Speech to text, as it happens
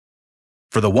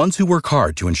For the ones who work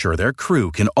hard to ensure their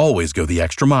crew can always go the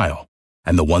extra mile,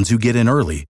 and the ones who get in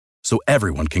early so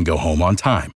everyone can go home on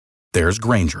time, there's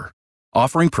Grainger,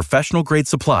 offering professional-grade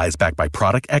supplies backed by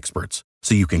product experts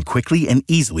so you can quickly and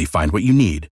easily find what you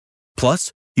need.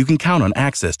 Plus, you can count on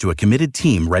access to a committed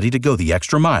team ready to go the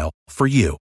extra mile for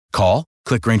you. Call,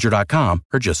 click Grainger.com,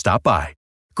 or just stop by.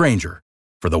 Grainger,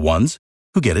 for the ones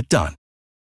who get it done.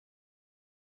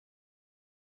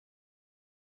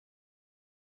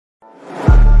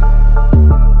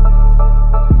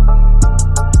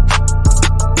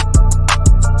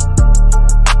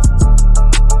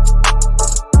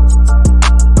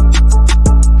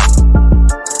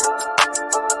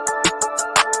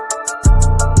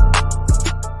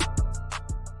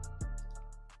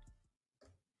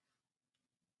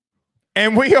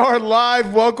 And we are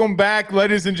live. Welcome back,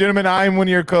 ladies and gentlemen. I am one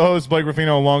of your co-hosts, Blake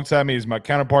Ruffino. Alongside me is my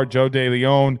counterpart, Joe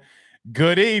DeLeone.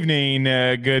 Good evening,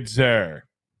 good sir.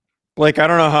 Blake, I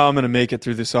don't know how I'm going to make it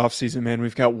through this offseason, man.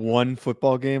 We've got one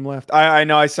football game left. I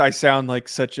know I sound like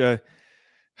such a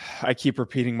 – I keep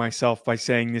repeating myself by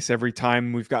saying this every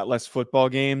time. We've got less football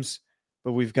games,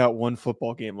 but we've got one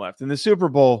football game left. And the Super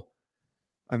Bowl,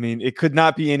 I mean, it could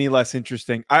not be any less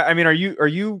interesting. I mean, are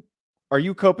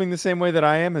you coping the same way that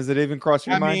I am? Has it even crossed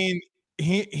your mind? I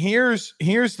mean, here's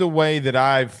the way that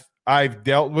I've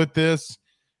dealt with this.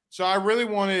 So I really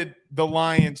wanted the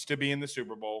Lions to be in the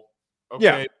Super Bowl. Okay,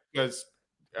 yeah, because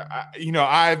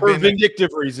I've for been vindictive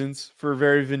reasons, for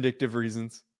very vindictive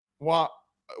reasons. Why?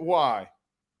 Well,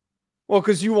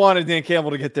 because you wanted Dan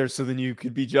Campbell to get there, so then you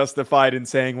could be justified in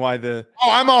saying why the. Oh,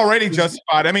 I'm already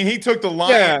justified. I mean, he took the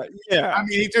Lions. Yeah. I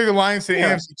mean, he took the Lions to the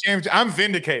NFC Championship. I'm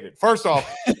vindicated. First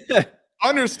off,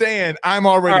 understand I'm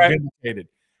already vindicated.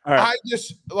 All right. I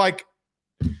just like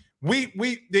the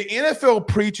NFL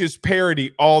preaches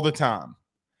parity all the time.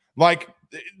 Like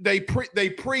they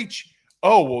preach,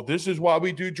 oh, well, this is why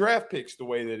we do draft picks the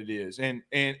way that it is. And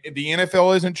the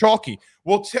NFL isn't chalky.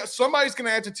 Well, somebody's going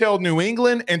to have to tell New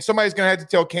England and somebody's going to have to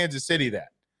tell Kansas City that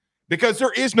because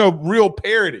there is no real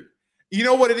parity. You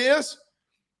know what it is?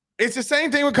 It's the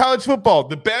same thing with college football.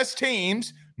 The best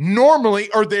teams normally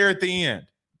are there at the end.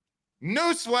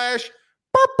 Newsflash,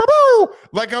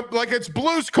 like it's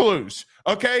Blue's Clues.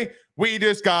 Okay, we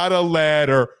just got a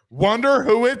letter. Wonder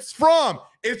who it's from.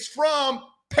 It's from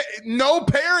no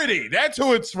parody. That's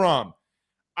who it's from.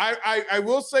 I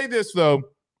will say this though.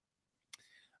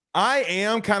 I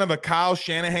am kind of a Kyle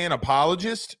Shanahan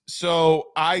apologist, so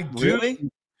I do.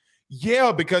 Really?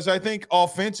 Yeah, because I think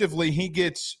offensively he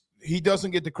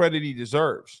doesn't get the credit he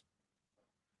deserves.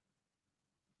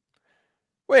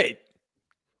 Wait.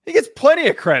 He gets plenty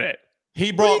of credit.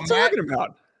 He brought talking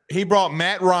about? He brought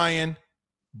Matt Ryan,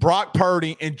 Brock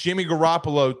Purdy, and Jimmy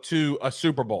Garoppolo to a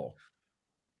Super Bowl.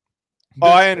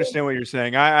 I understand what you're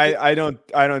saying. I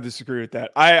don't disagree with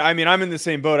that. I mean, I'm in the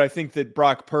same boat. I think that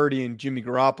Brock Purdy and Jimmy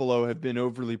Garoppolo have been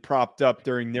overly propped up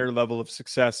during their level of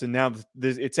success, and now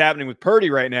it's happening with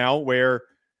Purdy right now, where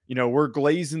we're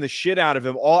glazing the shit out of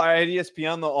him. I had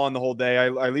ESPN on the whole day.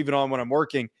 I leave it on when I'm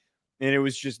working. And it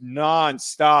was just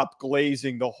nonstop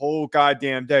glazing the whole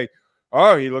goddamn day.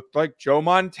 Oh, he looked like Joe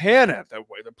Montana,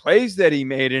 the plays that he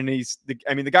made. And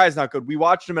the guy's not good. We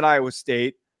watched him at Iowa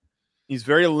State. He's a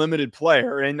very limited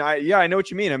player. And I know what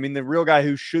you mean. I mean, the real guy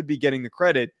who should be getting the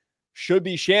credit should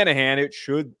be Shanahan. It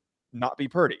should not be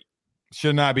Purdy.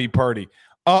 Should not be Purdy.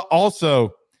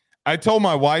 Also, I told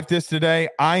my wife this today.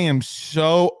 I am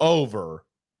so over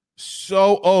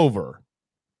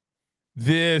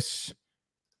this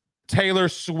Taylor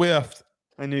Swift.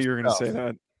 I knew you were going to say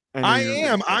that. I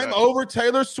am. I'm over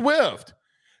Taylor Swift.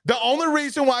 The only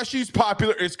reason why she's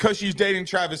popular is because she's dating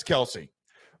Travis Kelce.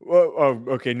 Well,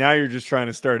 okay. Now you're just trying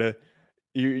to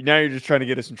you're just trying to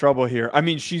get us in trouble here. I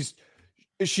mean, she's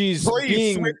Please,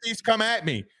 Swifties, come at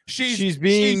me. She's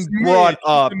brought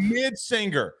up. She's a mid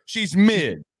singer. She's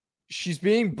mid. She's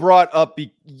being brought up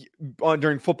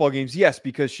during football games, yes,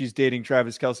 because she's dating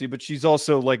Travis Kelce, but she's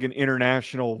also like an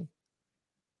international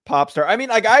pop star. I mean,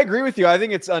 like, I agree with you. I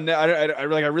think it's I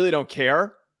really don't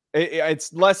care.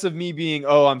 It's less of me being,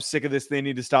 oh, I'm sick of this. They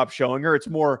need to stop showing her. It's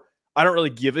more, I don't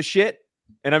really give a shit,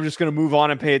 and I'm just going to move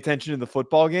on and pay attention to the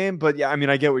football game. But yeah, I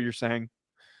mean, I get what you're saying.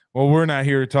 Well, we're not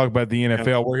here to talk about the NFL.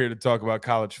 Yeah. We're here to talk about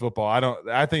college football.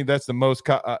 I think that's the most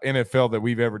NFL that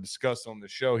we've ever discussed on the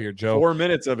show here, Joe. 4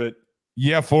 minutes of it.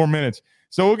 Yeah, 4 minutes.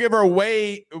 So we'll give our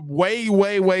way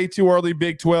too early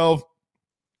Big 12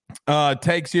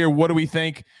 takes here. What do we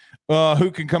think?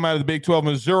 Who can come out of the Big 12?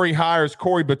 Missouri hires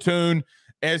Corey Batoon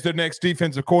as their next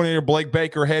defensive coordinator. Blake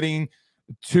Baker heading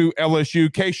to LSU.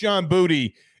 Kayshon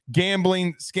Boutte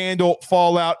Gambling Scandal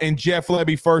fallout, and Jeff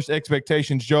Lebby first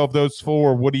expectations. Joe, of those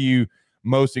four, what do you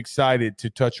most excited to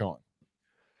touch on?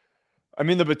 I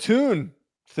mean, the Batoon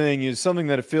thing is something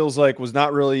that it feels like was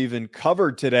not really even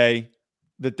covered today,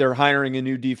 that they're hiring a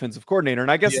new defensive coordinator.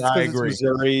 And I guess it's because it's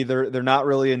Missouri. They're not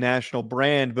really a national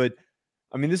brand, but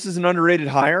I mean, this is an underrated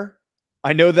hire.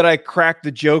 I know that I cracked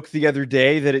the joke the other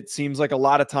day that it seems like a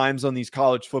lot of times on these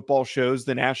college football shows,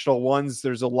 the national ones,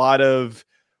 there's a lot of,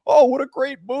 oh, what a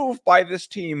great move by this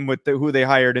team with who they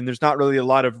hired. And there's not really a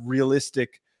lot of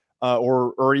realistic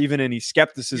or even any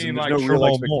skepticism. There's no real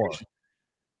expectation.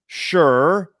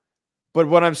 Sure. But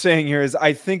what I'm saying here is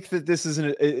I think that this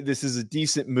is a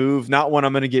decent move, not one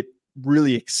I'm going to get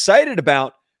really excited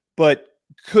about, but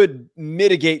could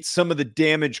mitigate some of the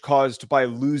damage caused by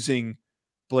losing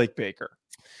Blake Baker.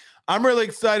 I'm really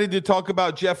excited to talk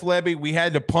about Jeff Lebby. We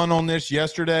had to punt on this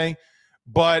yesterday,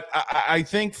 but I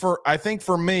think for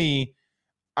me,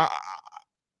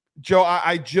 Joe,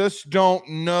 I just don't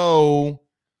know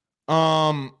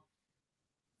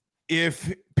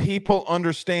if people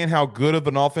understand how good of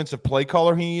an offensive play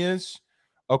caller he is.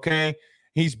 Okay.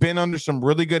 He's been under some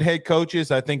really good head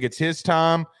coaches. I think it's his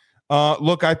time.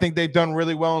 Look, I think they've done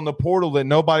really well in the portal that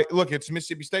it's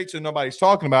Mississippi State, so nobody's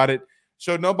talking about it.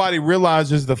 So nobody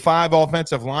realizes the 5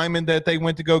 offensive linemen that they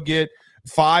went to go get,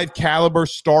 5 caliber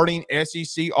starting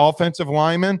SEC offensive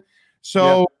linemen.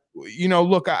 So,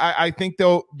 look, I think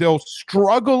they'll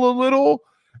struggle a little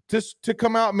to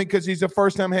come out because he's a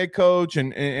first-time head coach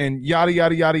and yada,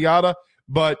 yada, yada, yada.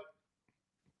 But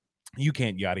you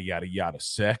can't yada, yada, yada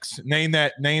sex. Name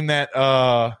that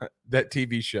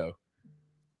TV show.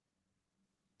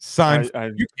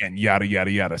 You can't yada, yada,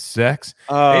 yada sex.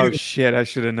 Oh, shit. I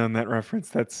should have known that reference.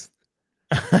 That's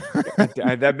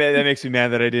that makes me mad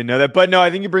that I didn't know that. But no,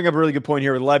 I think you bring up a really good point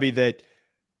here with Lebby that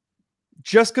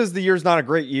just because the year's not a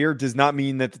great year does not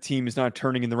mean that the team is not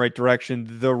turning in the right direction.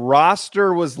 The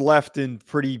roster was left in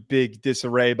pretty big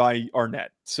disarray by Arnett.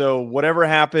 So whatever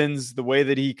happens, the way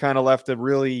that he kind of left a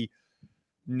really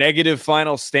negative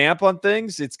final stamp on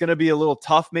things, it's going to be a little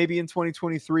tough maybe in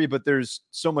 2023, but there's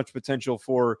so much potential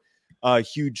for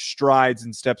huge strides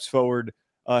and steps forward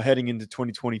heading into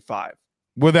 2025.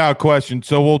 Without question.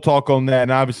 So we'll talk on that.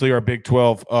 And obviously our Big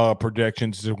 12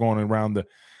 projections are going around the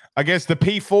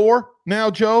P4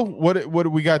 now, Joe. What do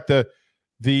we got? What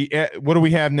do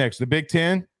we have next? The Big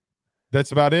 10?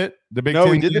 That's about it? The Big 10?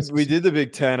 We did the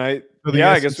Big 10. I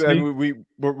guess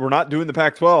we're not doing the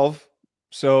Pac-12.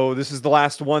 So this is the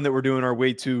last one that we're doing our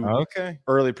way too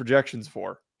early projections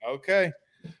for. Okay.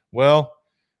 Well,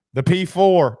 the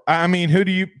P4.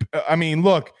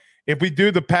 Look, if we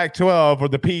do the Pac-12 or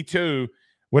the P2,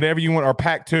 whatever you want, or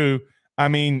Pac-2,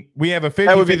 we have a 50.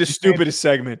 That would be the stupidest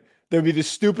segment. That would be the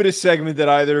stupidest segment that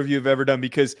either of you have ever done,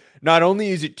 because not only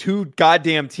is it 2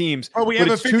 goddamn teams. Oh, we have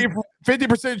a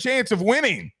 50% chance of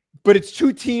winning. But it's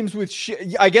 2 teams with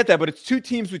I get that, but it's 2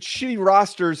 teams with shitty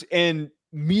rosters and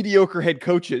mediocre head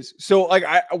coaches. So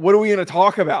what are we going to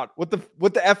talk about? What the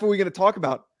F are we going to talk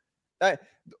about?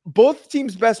 Both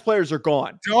teams' best players are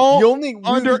gone. Don't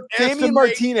underestimate Damian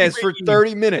Martinez for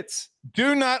 30 minutes.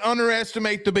 Do not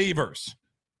underestimate the Beavers.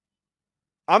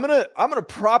 I'm gonna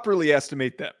properly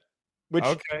estimate them, which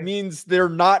means they're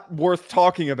not worth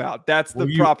talking about. That's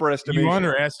the proper estimation. You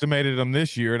underestimated them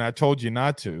this year, and I told you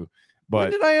not to. But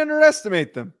when did I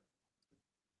underestimate them?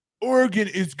 Oregon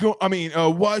is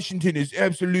Washington is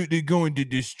absolutely going to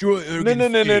destroy Oregon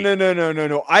State.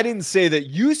 No. I didn't say that.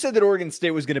 You said that Oregon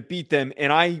State was going to beat them,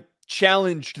 and I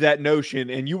challenged that notion,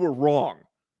 and you were wrong.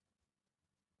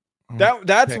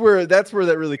 That's where that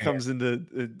really comes into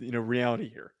reality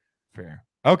here. Fair.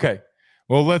 Okay.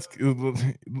 Well,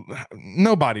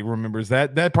 nobody remembers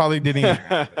that. That probably didn't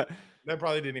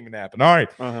even happen. All right.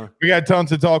 We got tons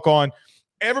to talk on.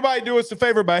 Everybody do us a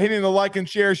favor by hitting the like and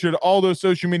share to all those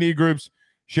social media groups,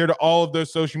 share to all of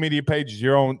those social media pages.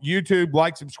 You're on YouTube,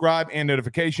 like, subscribe, and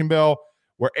notification bell.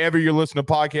 Wherever you're listening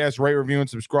to podcasts, rate, review, and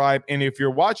subscribe. And if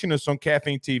you're watching us on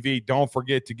Caffeine TV, don't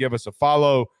forget to give us a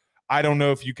follow. I don't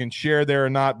know if you can share there or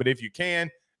not, but if you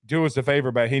can, do us a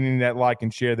favor by hitting that like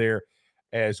and share there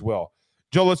as well.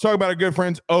 Joe, let's talk about our good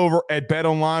friends over at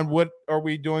BetOnline. What are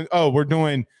we doing? Oh, we're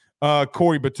doing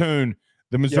Corey Batoon,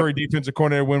 the Missouri defensive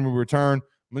coordinator, when we return.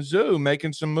 Mizzou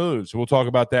making some moves. We'll talk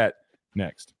about that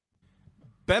next.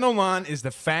 BetOnline is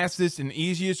the fastest and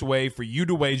easiest way for you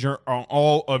to wager on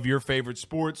all of your favorite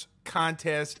sports,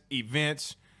 contests,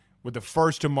 events with the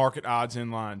first-to-market odds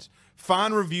and lines.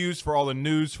 Find reviews for all the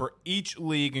news for each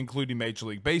league, including Major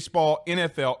League Baseball,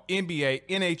 NFL, NBA,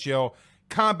 NHL,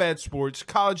 combat sports,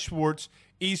 college sports,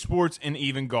 esports, and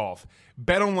even golf.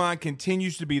 BetOnline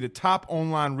continues to be the top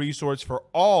online resource for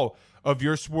all of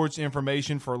your sports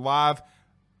information for live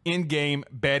in-game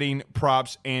betting,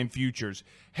 props, and futures.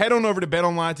 Head on over to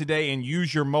BetOnline today and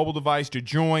use your mobile device to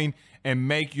join and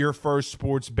make your first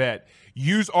sports bet.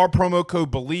 Use our promo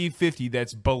code BELIEVE50,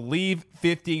 that's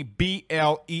BELIEVE50,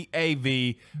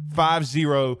 BLEAV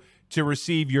 50, to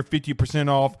receive your 50%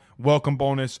 off welcome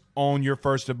bonus on your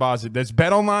first deposit. That's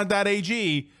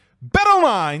betonline.ag,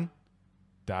 betonline.ag.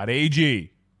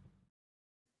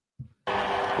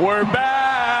 We're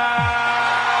back.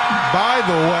 By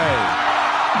the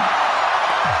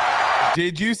way,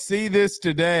 did you see this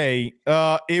today?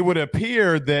 It would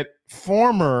appear that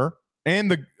former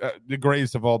and the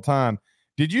greatest of all time.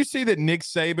 Did you see that Nick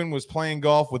Saban was playing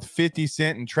golf with 50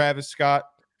 Cent and Travis Scott?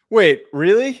 Wait,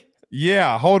 really?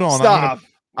 Yeah, hold on. Stop.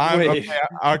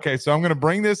 Okay, so I'm going to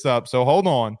bring this up. So hold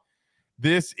on.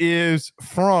 This is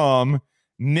from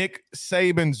Nick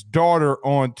Saban's daughter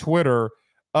on Twitter.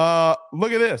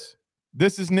 Look at this.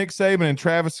 This is Nick Saban and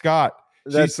Travis Scott.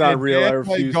 That's not real. I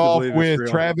refuse to believe with it's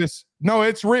real. Travis. No,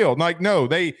 it's real. Like, no,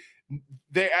 they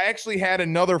actually had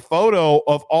another photo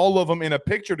of all of them in a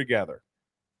picture together.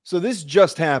 So this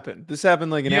just happened. This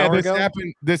happened like an hour ago?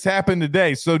 This happened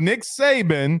today. So Nick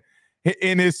Saban,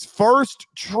 in his first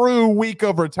true week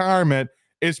of retirement,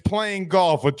 is playing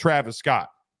golf with Travis Scott.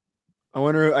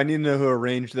 I need to know who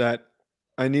arranged that.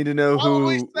 I need to know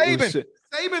Probably who. Saban.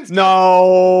 Saban's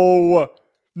No,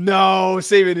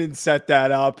 Saban didn't set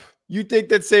that up. You think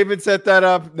that Saban set that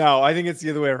up? No, I think it's the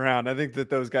other way around. I think that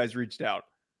those guys reached out.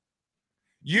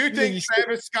 You think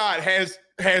Travis Scott has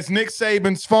Nick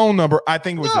Saban's phone number? I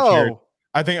think it was a charity.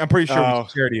 I'm pretty sure it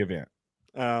was a charity event.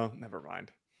 Oh, never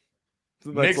mind.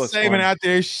 Nick Saban out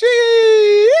there,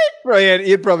 Right,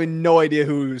 he had probably no idea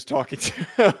who he was talking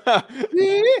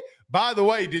to. By the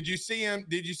way, did you see him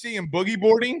boogie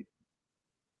boarding?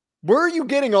 Where are you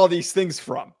getting all these things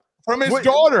from? From his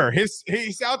daughter.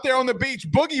 He's out there on the beach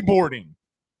boogie boarding.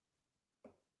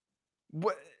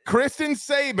 What? Kristen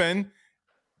Saban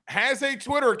has a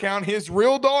Twitter account, his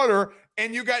real daughter,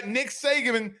 and you got Nick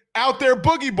Saban out there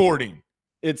boogie boarding.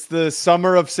 It's the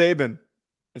summer of Saban.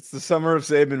 It's the summer of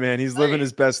Saban, man. He's living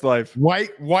his best life.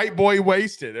 White boy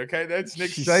wasted. Okay, that's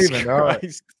Nick Saban. All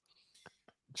right.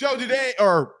 Joe, today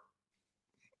or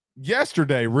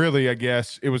yesterday, really, I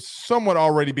guess it was somewhat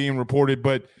already being reported,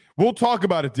 but we'll talk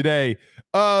about it today.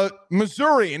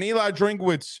 Missouri and Eli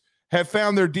Drinkwitz have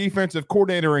found their defensive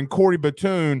coordinator in Corey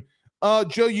Batoon.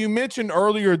 Joe, you mentioned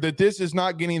earlier that this is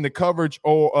not getting the coverage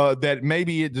or that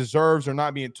maybe it deserves or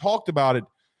not being talked about it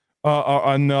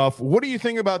enough. What do you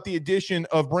think about the addition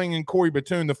of bringing Corey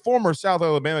Batoon, the former South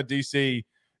Alabama DC,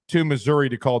 to Missouri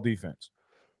to call defense?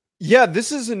 Yeah,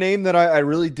 this is a name that I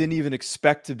really didn't even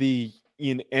expect to be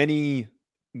in any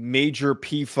major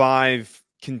P5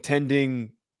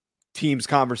 contending teams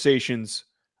conversations.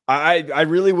 I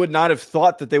really would not have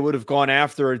thought that they would have gone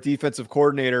after a defensive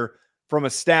coordinator from a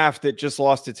staff that just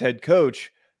lost its head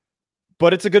coach,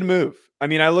 but it's a good move. I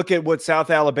mean, I look at what South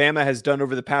Alabama has done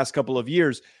over the past couple of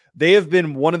years. They have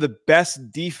been one of the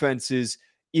best defenses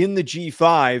in the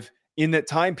G5 in that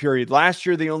time period. Last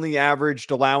year, they only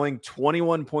averaged allowing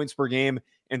 21 points per game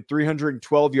and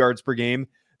 312 yards per game.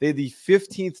 They had the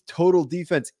 15th total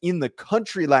defense in the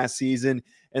country last season.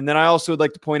 And then I also would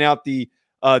like to point out the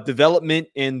development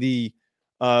and the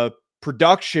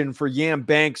production for Yam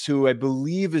Banks, who I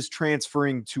believe is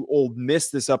transferring to Ole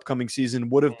Miss this upcoming season,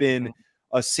 would have been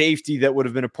a safety that would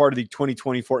have been a part of the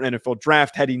 2024 NFL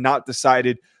draft had he not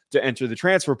decided to enter the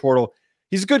transfer portal.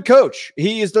 He's a good coach.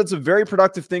 He has done some very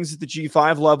productive things at the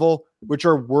G5 level, which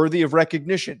are worthy of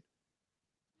recognition.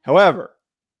 However,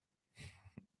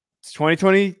 it's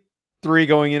 2023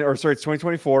 going in, or sorry, it's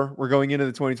 2024. We're going into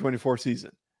the 2024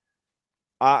 season.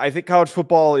 I think college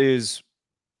football is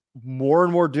more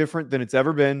and more different than it's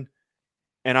ever been.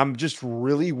 And I'm just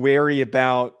really wary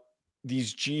about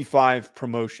these G5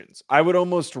 promotions. I would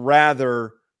almost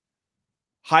rather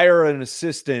hire an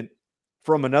assistant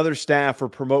from another staff or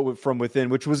promote from within,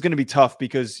 which was going to be tough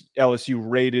because LSU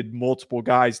rated multiple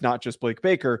guys, not just Blake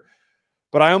Baker.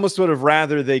 But I almost would have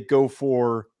rather they go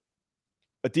for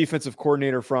a defensive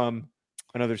coordinator from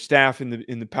another staff in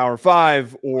the Power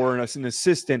 5 or an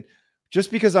assistant, just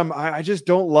because I just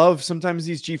don't love sometimes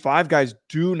these G5 guys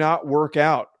do not work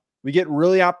out. We get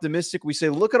really optimistic. We say,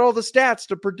 look at all the stats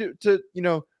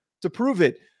to prove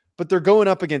it, but they're going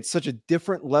up against such a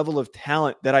different level of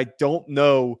talent that I don't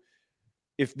know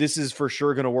if this is for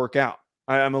sure going to work out.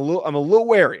 I'm a little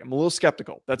wary. I'm a little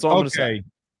skeptical. That's all I'm going to say.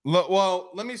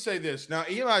 Well, let me say this. Now,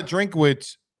 Eli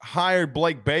Drinkwitz hired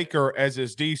Blake Baker as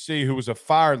his DC, who was a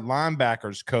fired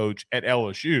linebackers coach at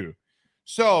LSU.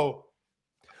 So,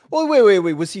 well, wait.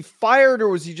 Was he fired or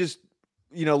was he just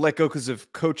let go because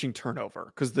of coaching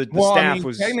turnover, because the staff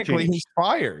was technically changed. He's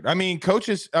fired.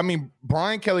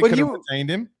 Brian Kelly But could have retained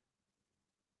him.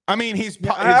 I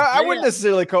wouldn't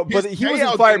necessarily call, but he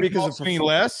wasn't fired because of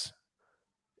less.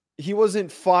 He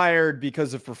wasn't fired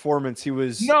because of performance. He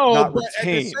was but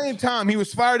retained. at the same time, he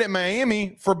was fired at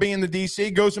Miami for being the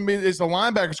DC. Goes and is the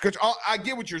linebackers coach. I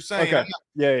get what you're saying. Okay.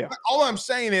 Yeah. All I'm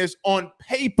saying is, on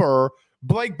paper,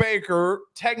 Blake Baker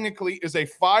technically is a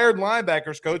fired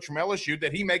linebackers coach from LSU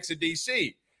that he makes a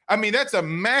DC. That's a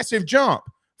massive jump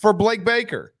for Blake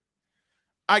Baker.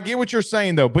 I get what you're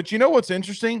saying, though. But you know what's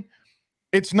interesting?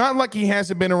 It's not like he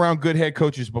hasn't been around good head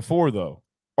coaches before, though,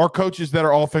 or coaches that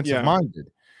are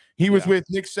offensive-minded. He was with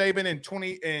Nick Saban in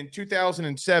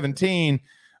 2017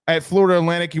 at Florida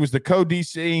Atlantic. He was the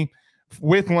co-DC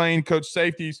with Lane, coach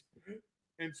safeties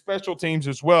and special teams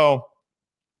as well.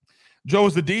 Joe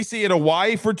was the DC at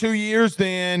Hawaii for 2 years,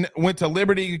 then went to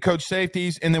Liberty to coach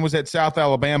safeties, and then was at South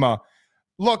Alabama.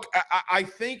 Look, I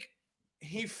think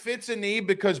he fits a need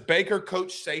because Baker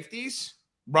coached safeties,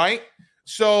 right?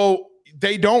 So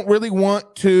they don't really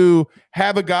want to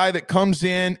have a guy that comes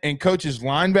in and coaches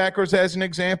linebackers, as an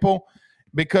example,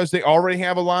 because they already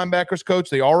have a linebackers coach.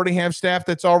 They already have staff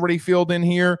that's already filled in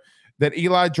here that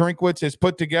Eli Drinkwitz has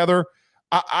put together.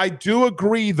 I do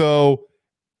agree, though.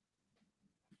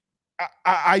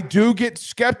 I do get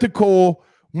skeptical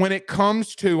when it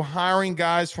comes to hiring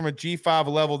guys from a G5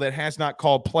 level that has not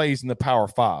called plays in the Power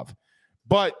 5.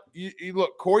 But you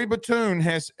look, Corey Batoon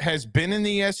has been in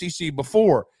the SEC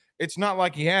before. It's not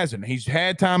like he hasn't. He's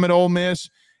had time at Ole Miss.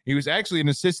 He was actually an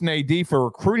assistant AD for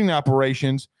recruiting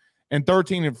operations in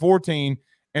 13 and 14,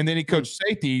 and then he coached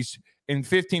safeties in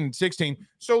 15 and 16.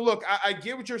 So look, I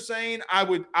get what you're saying. I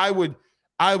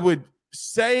would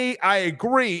say I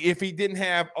agree if he didn't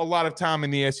have a lot of time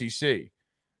in the SEC.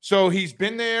 So he's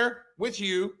been there with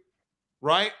you,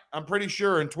 right? I'm pretty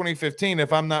sure in 2015,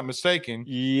 if I'm not mistaken.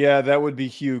 Yeah, that would be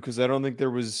Hugh, because I don't think there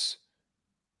was.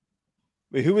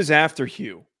 Wait, who was after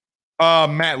Hugh?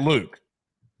 Matt Luke.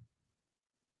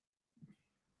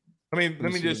 Let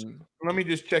me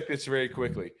just check this very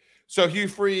quickly. So Hugh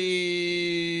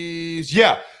Freeze,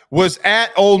 was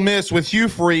at Ole Miss with Hugh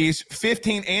Freeze,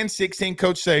 15 and 16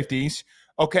 coach safeties.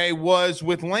 Okay, was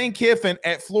with Lane Kiffin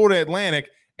at Florida Atlantic,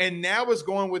 and now is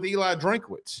going with Eli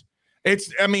Drinkwitz.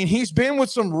 He's been with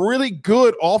some really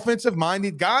good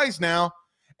offensive-minded guys now.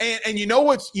 And you know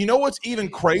what's even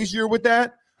crazier with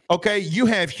that? Okay, you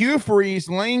have Hugh Freeze,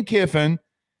 Lane Kiffin,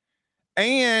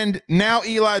 and now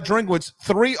Eli Drinkwitz,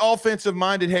 3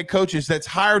 offensive-minded head coaches that's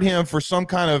hired him for some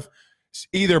kind of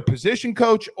either position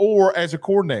coach or as a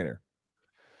coordinator.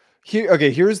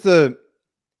 Here's the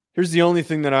only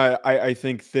thing that I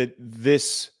think that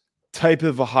this type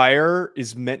of a hire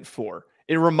is meant for.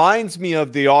 It reminds me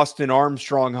of the Austin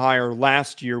Armstrong hire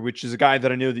last year, which is a guy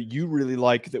that I know that you really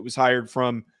like, that was hired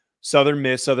from Southern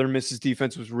Miss. Southern Miss's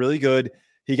defense was really good.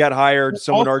 He got hired,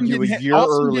 some would argue, a year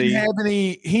early.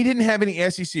 He didn't have any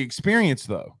SEC experience,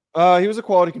 though. He was a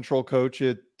quality control coach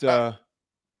at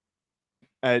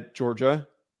Georgia.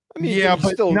 But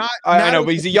still, I know,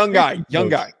 but he's a young guy.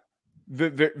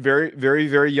 Very, very,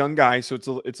 very young guy. So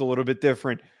it's a little bit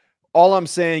different. All I'm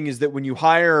saying is that when you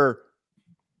hire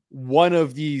one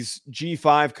of these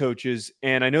G5 coaches,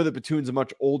 and I know that Batoon's a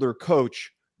much older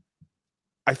coach,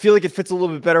 I feel like it fits a little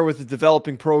bit better with the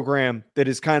developing program that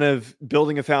is kind of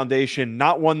building a foundation,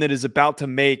 not one that is about to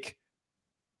make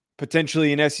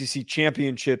potentially an SEC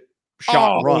championship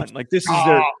run. Like, this is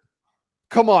their.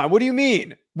 Come on, what do you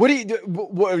mean? What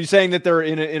are you saying, that they're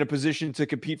in a position to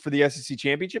compete for the SEC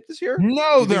championship this year?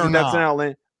 No, they're not. That's an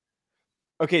outland.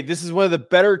 Okay, this is one of the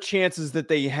better chances that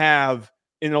they have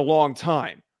in a long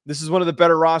time. This is one of the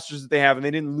better rosters that they have, and they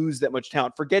didn't lose that much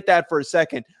talent. Forget that for a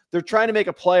second. They're trying to make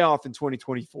a playoff in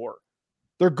 2024.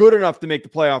 They're good enough to make the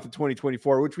playoff in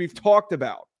 2024, which we've talked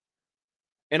about.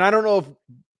 And I don't know if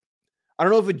a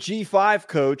G5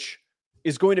 coach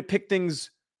is going to pick things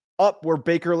up where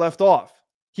Baker left off.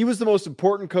 He was the most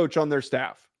important coach on their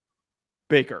staff,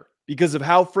 Baker, because of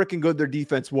how freaking good their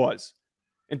defense was.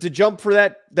 And to jump for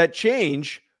that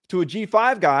change to a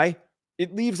G5 guy,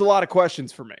 it leaves a lot of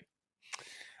questions for me.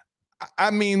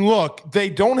 Look, they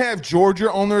don't have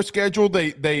Georgia on their schedule.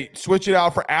 They switch it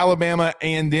out for Alabama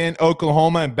and then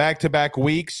Oklahoma in back-to-back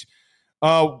weeks.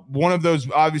 One of those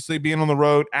obviously being on the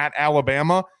road at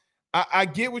Alabama. I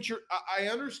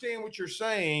understand what you're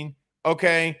saying.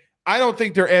 Okay. I don't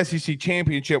think they're SEC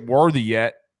championship worthy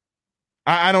yet.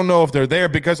 I don't know if they're there,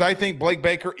 because I think Blake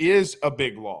Baker is a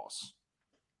big loss.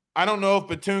 I don't know if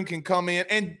Batoon can come in.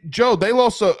 And, Joe, they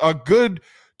lost a good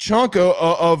chunk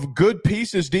of good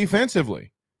pieces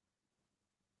defensively.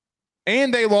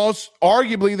 And they lost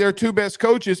arguably their two best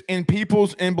coaches in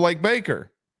Peoples and Blake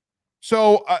Baker.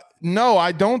 So, no,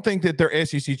 I don't think that they're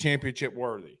SEC championship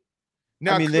worthy.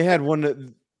 Now, I mean, they had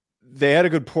a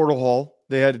good portal haul.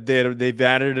 They've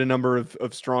added a number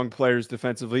of strong players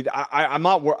defensively. I'm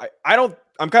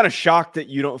kind of shocked that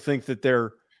you don't think that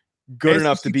they're good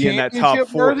enough to be in that top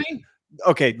 4. Worthy?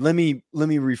 Okay, let me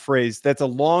rephrase. That's a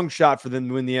long shot for them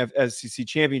to win the SEC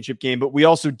championship game, but we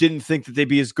also didn't think that they'd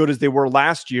be as good as they were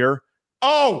last year.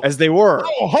 As they were.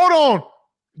 Oh, hold on.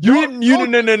 No.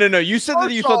 You said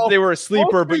that you thought they were a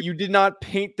sleeper, but you did not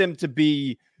paint them to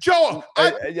be Joe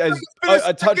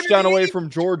a touchdown away from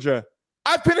Georgia.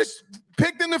 I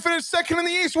picked them to finish second in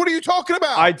the East. What are you talking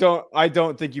about? I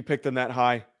don't think you picked them that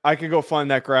high. I could go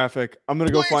find that graphic. I'm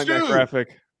gonna go find that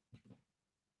graphic.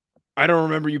 I don't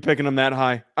remember you picking them that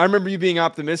high. I remember you being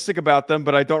optimistic about them,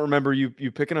 but I don't remember you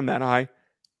picking them that high.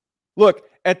 Look,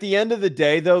 at the end of the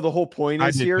day, though, the whole point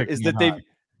is here is that they've.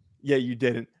 Yeah, you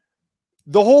didn't.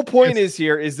 The whole point is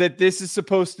here is that this is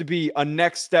supposed to be a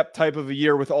next step type of a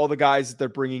year with all the guys that they're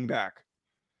bringing back.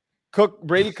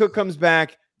 Brady Cook comes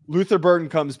back. Luther Burden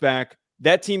comes back.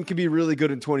 That team can be really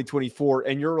good in 2024,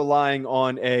 and you're relying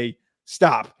on a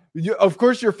stop. Of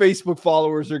course, your Facebook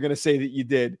followers are going to say that you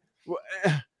did.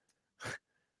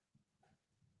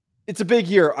 It's a big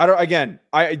year.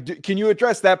 Can you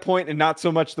address that point and not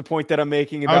so much the point that I'm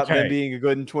making about them being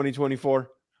good in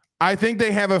 2024? I think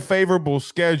they have a favorable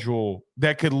schedule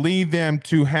that could lead them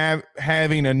to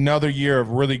having another year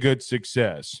of really good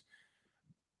success.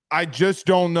 I just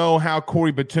don't know how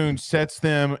Corey Batoon sets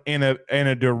them in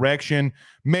a direction.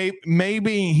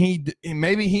 Maybe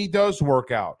he does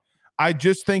work out. I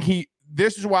just think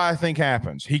this is why I think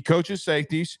happens. He coaches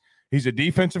safeties. He's a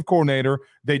defensive coordinator.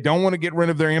 They don't want to get rid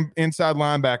of their inside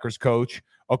linebackers coach.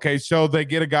 Okay, so they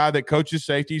get a guy that coaches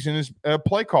safeties and is a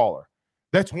play caller.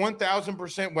 That's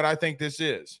 1,000% what I think this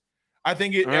is. I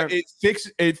think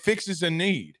it fixes a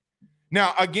need.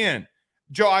 Now, again,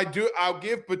 Joe, I'll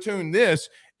give Batoon this.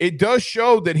 It does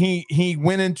show that he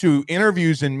went into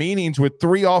interviews and meetings with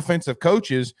 3 offensive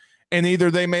coaches, and either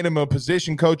they made him a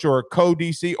position coach or a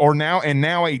co-DC or now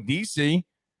a DC.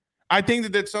 I think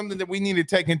that that's something that we need to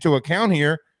take into account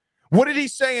here. What did he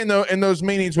say in those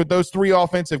meetings with those 3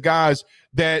 offensive guys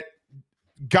that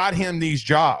got him these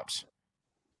jobs?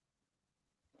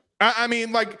 I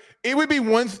mean, like, it would be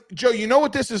one – Joe, you know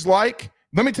what this is like?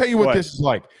 Let me tell you what this is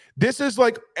like. This is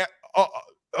like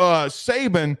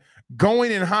Saban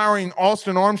going and hiring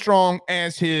Austin Armstrong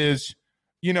as his,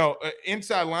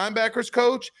 inside linebackers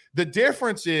coach. The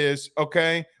difference is,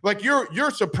 okay, like you're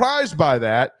surprised by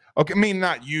that. Okay, I mean,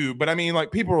 not you, but I mean,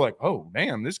 like, people are like, oh,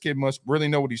 damn, this kid must really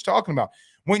know what he's talking about.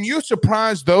 When you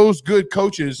surprise those good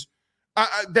coaches,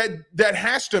 that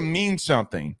has to mean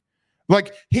something.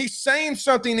 Like, he's saying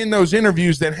something in those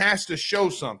interviews that has to show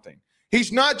something.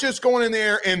 He's not just going in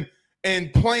there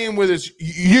and playing with his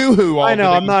yoo-hoo all I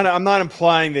know. day. I'm not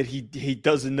implying that he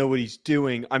doesn't know what he's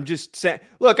doing. I'm just saying,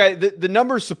 look, the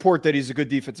numbers support that he's a good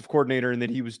defensive coordinator and that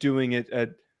he was doing it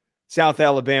at South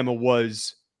Alabama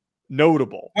was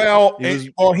notable. Well,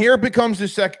 here comes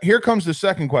the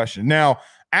second question. Now,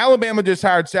 Alabama just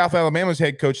hired South Alabama's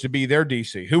head coach to be their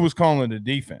DC. Who was calling the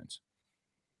defense?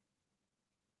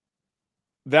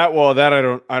 That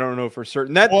I don't know for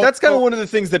certain. That's kind of one of the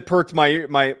things that perked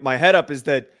my head up is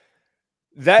that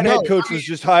head coach was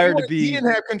just hired to be. He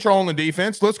didn't have control on the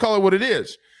defense. Let's call it what it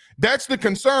is. That's the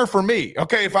concern for me.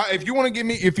 Okay, if you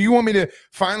want me to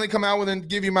finally come out with and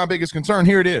give you my biggest concern,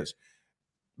 here it is.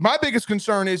 My biggest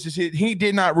concern is he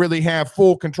did not really have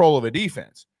full control of a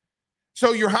defense.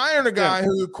 So you're hiring a guy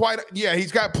who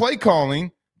he's got play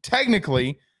calling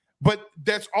technically, but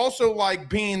that's also like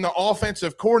being the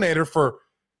offensive coordinator for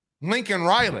Lincoln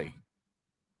Riley.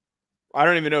 I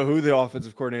don't even know who the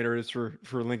offensive coordinator is for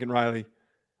Lincoln Riley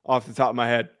off the top of my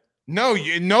head. No,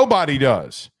 nobody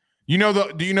does. Do you know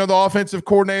the offensive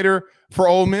coordinator for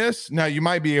Ole Miss? Now, you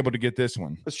might be able to get this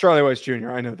one. It's Charlie Weiss Jr.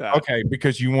 I know that. Okay,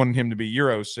 because you wanted him to be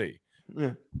your OC.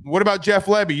 Yeah. What about Jeff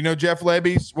Lebby? You know Jeff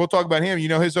Lebby? We'll talk about him. You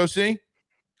know his OC?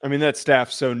 I mean, that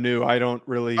staff's so new. I don't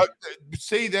really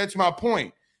see. That's my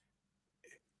point.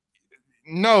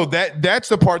 No, that's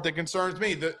the part that concerns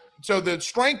me. So the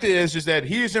strength is that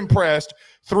he is impressed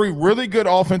 3 really good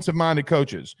offensive-minded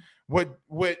coaches.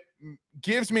 What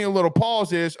gives me a little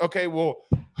pause is, okay, well,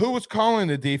 who was calling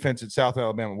the defense at South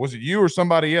Alabama? Was it you or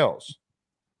somebody else?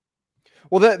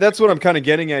 Well, that's what I'm kind of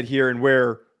getting at here, and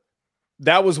where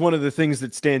that was one of the things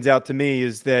that stands out to me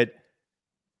is that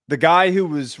the guy who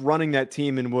was running that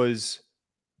team and was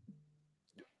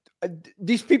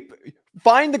these people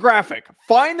find the graphic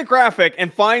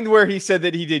and find where he said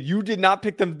that he did. You did not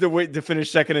pick them to finish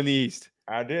second in the East.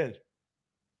 I did.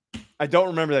 I don't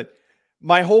remember that.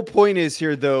 My whole point is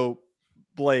here, though,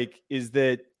 Blake, is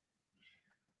that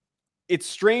it's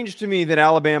strange to me that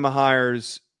Alabama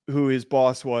hires who his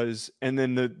boss was, and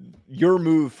then your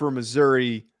move for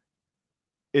Missouri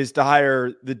is to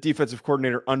hire the defensive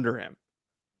coordinator under him.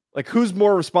 Like, who's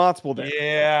more responsible there?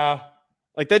 Yeah.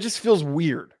 Like, that just feels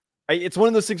weird. It's one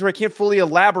of those things where I can't fully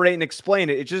elaborate and explain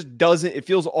it. It just doesn't. It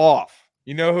feels off.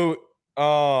 You know who?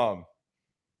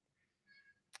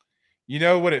 You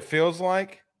know what it feels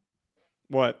like?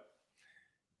 What?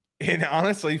 It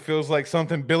honestly feels like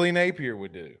something Billy Napier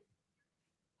would do.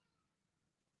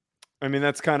 I mean,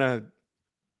 that's kind of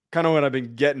what I've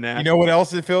been getting at. You know what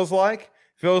else it feels like? It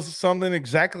feels something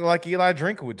exactly like Eli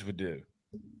Drinkowitz would do.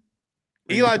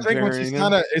 Eli Drinkowitz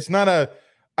is not a.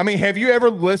 I mean, have you ever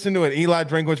listened to an Eli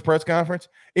Drinkowitz press conference?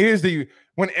 It is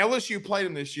when LSU played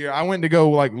him this year, I went to go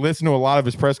listen to a lot of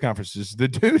his press conferences. The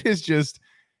dude is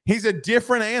he's a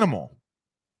different animal.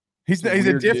 He's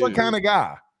a different kind of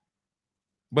guy.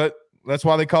 But that's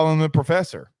why they call him the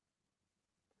professor.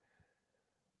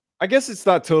 I guess it's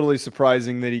not totally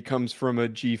surprising that he comes from a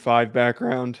G5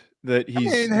 background. That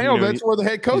he's that's where the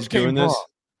head coach came from.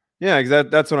 Yeah, exactly.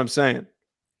 That's what I'm saying.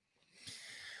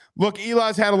 Look,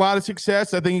 Eli's had a lot of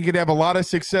success. I think he could have a lot of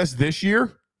success this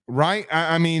year, right?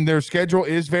 I mean, their schedule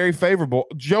is very favorable.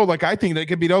 Joe, I think they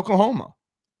could beat Oklahoma.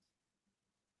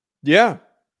 Yeah.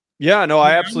 Yeah, no,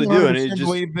 I absolutely do. And it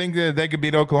just think that they could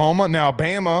beat Oklahoma. Now,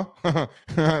 Bama,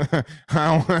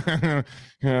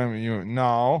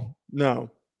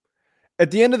 no.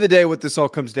 At the end of the day, what this all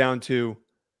comes down to,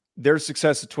 their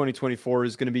success of 2024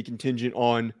 is going to be contingent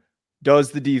on,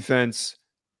 does the defense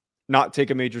not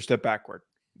take a major step backward?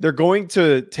 They're going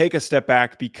to take a step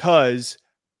back because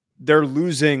they're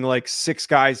losing 6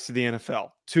 guys to the NFL.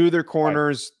 2 of their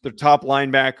corners, their top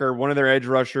linebacker, one of their edge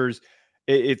rushers.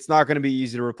 It's not going to be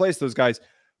easy to replace those guys.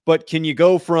 But can you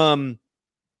go from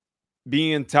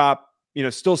being top,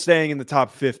 still staying in the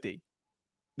top 50?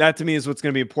 That to me is what's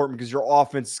going to be important, because your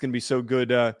offense is going to be so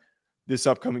good this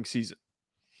upcoming season.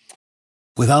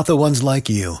 Without the ones like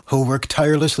you who work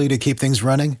tirelessly to keep things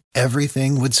running,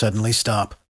 everything would suddenly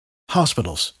stop.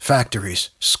 Hospitals,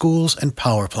 factories, schools, and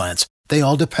power plants, they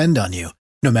all depend on you.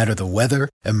 No matter the weather,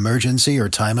 emergency, or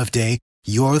time of day,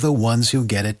 you're the ones who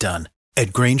get it done.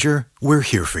 At Grainger, we're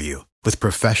here for you with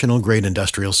professional-grade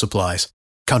industrial supplies.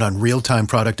 Count on real-time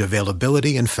product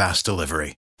availability and fast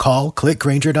delivery. Call, click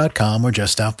Grainger.com, or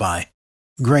just stop by.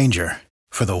 Grainger,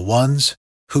 for the ones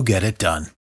who get it done.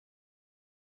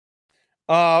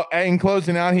 In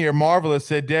closing out here, Marvelous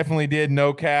said definitely did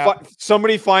no cap.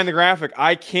 Somebody find the graphic.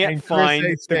 I can't find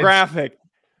the graphic.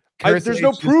 There's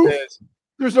no proof.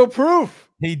 There's no proof.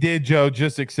 He did, Joe.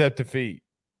 Just accept defeat.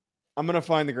 I'm going to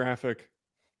find the graphic.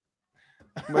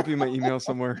 It might be in my email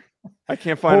somewhere. I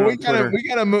can't find it on Twitter.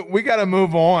 We gotta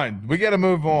move on. We gotta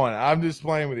move on. I'm just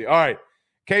playing with you. All right.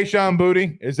 Kayshon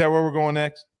Boutte. Is that where we're going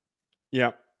next?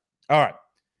 Yeah. All right.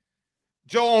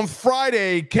 Joe, on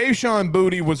Friday, Kayshon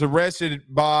Boutte was arrested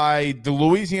by the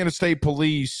Louisiana State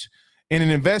Police in an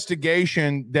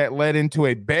investigation that led into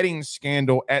a betting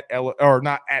scandal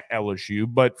not at LSU,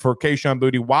 but for Kayshon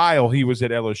Boutte while he was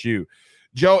at LSU.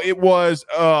 Joe, it was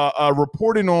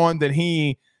reported on that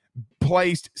he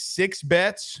placed 6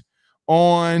 bets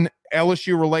on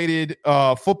LSU-related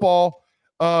football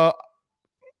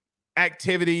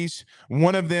activities.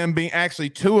 One of them being, actually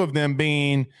 2 of them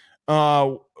being,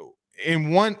 2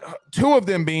 of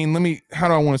them being, how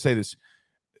do I want to say this?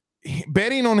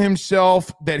 Betting on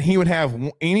himself that he would have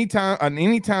an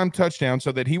anytime touchdown,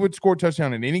 so that he would score a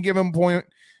touchdown at any given point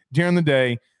during the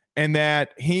day, and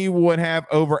that he would have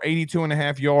over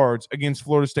 82.5 yards against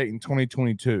Florida State in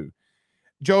 2022.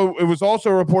 Joe, it was also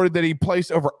reported that he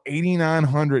placed over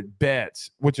 8,900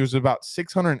 bets, which was about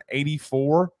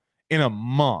 684 in a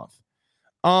month.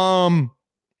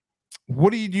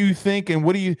 What do you think? And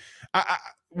what do you?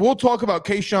 We'll talk about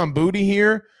Kayshon Boutte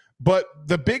here, but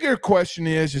the bigger question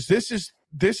is this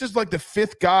is like the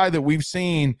 5th guy that we've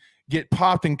seen get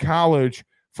popped in college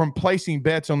from placing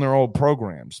bets on their old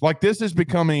programs. This is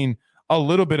becoming a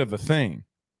little bit of a thing.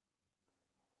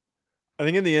 I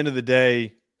think in the end of the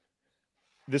day,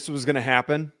 this was going to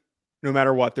happen no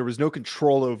matter what. There was no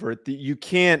control over it. You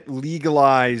can't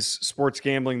legalize sports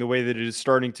gambling the way that it is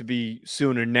starting to be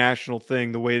soon a national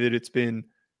thing, the way that it's been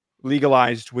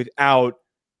legalized, without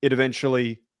it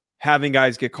eventually having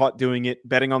guys get caught doing it,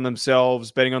 betting on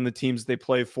themselves, betting on the teams they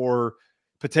play for,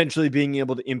 potentially being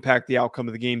able to impact the outcome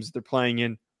of the games that they're playing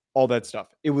in, all that stuff.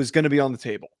 It was going to be on the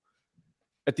table.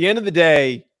 At the end of the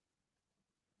day,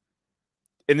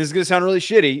 and this is going to sound really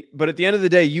shitty, but at the end of the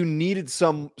day, you needed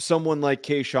someone like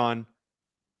Kayshon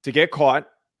to get caught,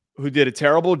 who did a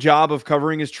terrible job of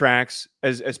covering his tracks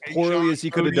as poorly as he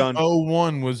could have done.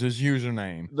 01 was his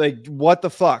username. Like, what the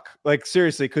fuck? Like,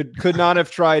 seriously, could not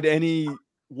have tried any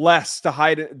less to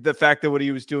hide the fact that what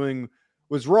he was doing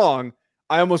was wrong.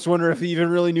 I almost wonder if he even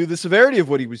really knew the severity of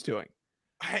what he was doing.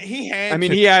 He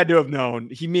had to have known.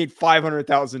 He made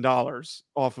 $500,000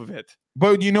 off of it.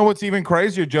 But you know what's even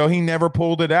crazier, Joe? He never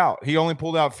pulled it out. He only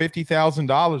pulled out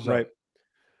 $50,000. Right.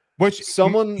 Which he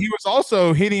was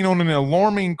also hitting on an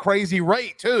alarming, crazy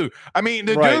rate too. I mean,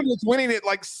 the dude was winning at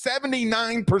like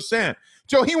 79%.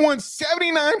 Joe, he won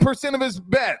 79% of his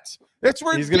bets. That's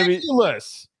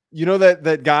ridiculous. You know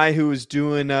that guy who was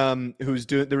doing there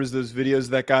was those videos of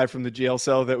that guy from the jail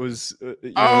cell that was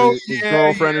his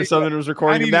girlfriend or something was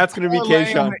recording him. That's going to be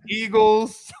Kayshon.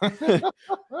 Eagles.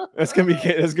 That's going to be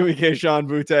Kayshon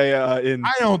Boutte in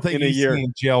I don't think in he's a year.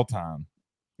 seeing jail time.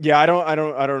 Yeah, I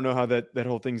don't know how that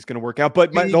whole thing's going to work out.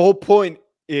 But the whole point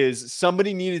is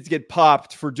somebody needed to get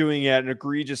popped for doing it at an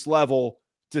egregious level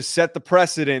to set the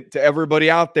precedent to everybody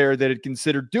out there that had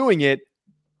considered doing it,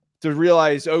 to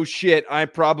realize, oh shit, I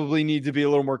probably need to be a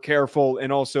little more careful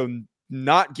and also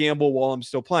not gamble while I'm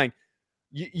still playing.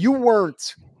 You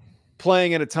weren't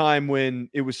playing at a time when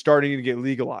it was starting to get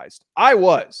legalized. I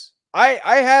was. I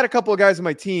had a couple of guys on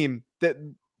my team that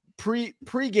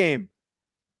pre-game,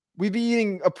 we'd be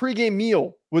eating a pregame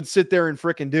meal, would sit there and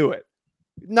frickin' do it.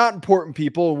 Not important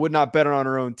people, would not bet on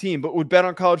our own team, but would bet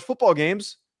on college football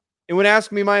games and would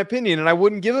ask me my opinion, and I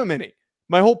wouldn't give them any.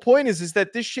 My whole point is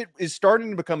that this shit is starting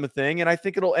to become a thing, and I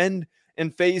think it'll end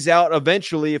and phase out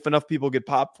eventually if enough people get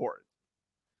popped for it.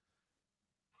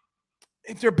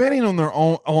 If they're betting on their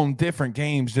own different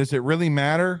games, does it really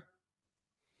matter?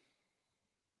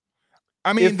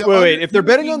 I mean, if they're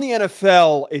betting on the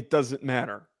NFL, it doesn't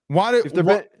matter.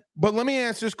 But let me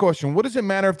ask this question. What does it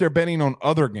matter if they're betting on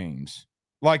other games,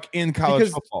 like in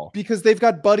college football? Because they've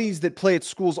got buddies that play at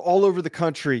schools all over the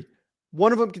country.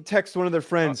 One of them can text one of their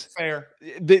friends. Fair.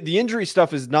 The injury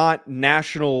stuff is not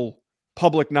national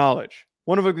public knowledge.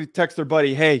 One of them can text their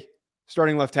buddy, hey,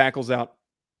 starting left tackle's out.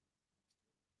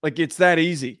 Like, it's that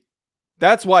easy.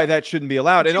 That's why that shouldn't be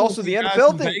allowed. And also the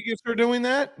NFL thing. Vegas are doing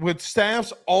that with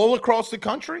staffs all across the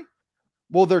country?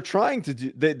 Well, they're trying to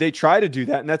do, they try to do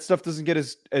that, and that stuff doesn't get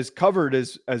as covered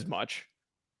as much.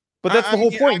 But that's the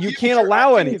whole point. You can't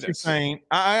allow any of this.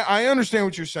 I understand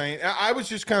what you're saying. I was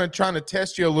just kind of trying to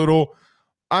test you a little.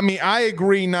 I mean, I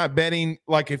agree not betting.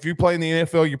 Like, if you play in the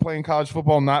NFL, you're playing college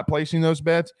football, not placing those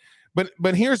bets.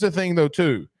 But here's the thing, though,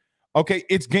 too. Okay,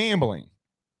 it's gambling.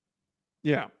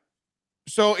 Yeah.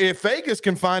 So if Vegas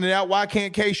can find it out, why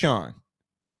can't Kayshon?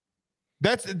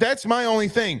 That's my only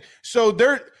thing. So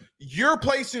you're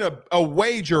placing a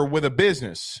wager with a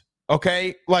business.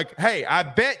 Okay, like, hey, I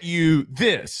bet you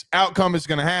this outcome is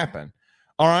going to happen.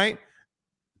 All right.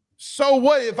 So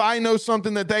what if I know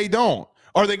something that they don't?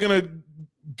 Are they going to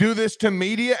do this to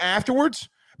media afterwards?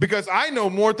 Because I know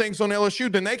more things on LSU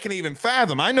than they can even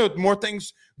fathom. I know more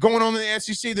things going on in the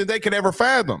SEC than they could ever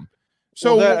fathom.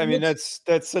 So that's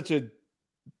such a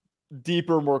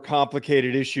deeper, more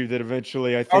complicated issue that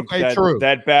eventually I think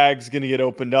that bag's going to get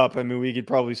opened up. I mean, we could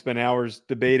probably spend hours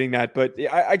debating that, but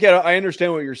I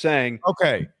understand what you're saying.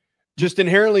 Okay. Just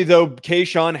inherently, though,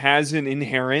 Kayshon has an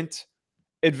inherent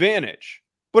advantage,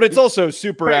 but it's also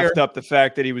super effed up the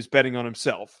fact that he was betting on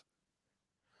himself.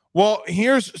 Well,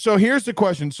 here's the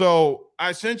question. So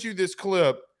I sent you this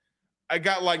clip. I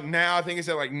got I think it's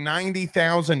at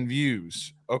 90,000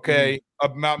 views. Okay.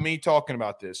 About me talking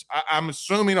about this. I'm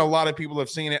assuming a lot of people have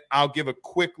seen it. I'll give a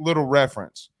quick little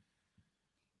reference.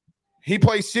 He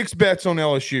placed 6 bets on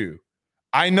LSU.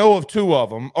 I know of 2 of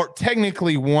them, or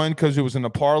technically 1 because it was in a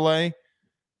parlay.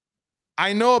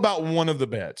 I know about 1 of the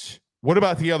bets. What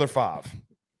about the other 5?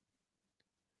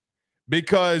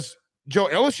 Because, Joe,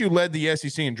 LSU led the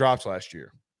SEC in drops last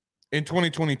year in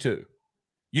 2022.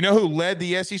 You know who led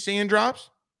the SEC in drops?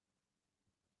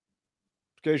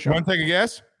 Kayshon. Want to take a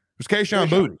guess? It was Kayshon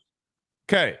Boutte.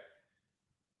 Okay.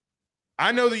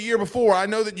 I know the year before, I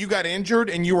know that you got injured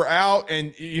and you were out,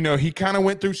 and he kind of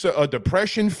went through a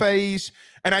depression phase.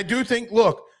 And I do think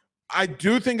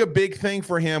a big thing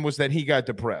for him was that he got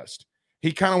depressed.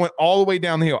 He kind of went all the way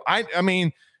down the hill. I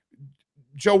mean,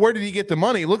 Joe, where did he get the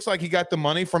money? It looks like he got the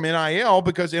money from NIL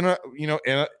because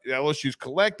LSU's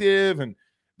collective and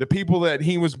the people that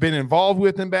he was been involved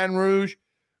with in Baton Rouge.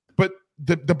 But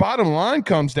the bottom line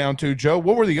comes down to, Joe,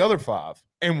 what were the other 5?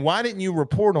 And why didn't you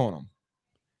report on them?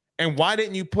 And why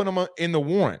didn't you put them in the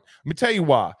warrant? Let me tell you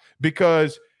why.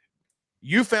 Because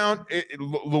you found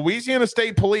Louisiana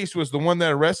State Police was the one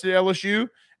that arrested LSU,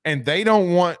 and they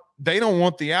don't want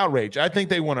the outrage. I think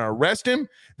they want to arrest him.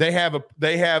 They have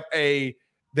a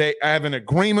They have an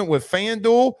agreement with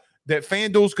FanDuel that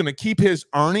FanDuel's going to keep his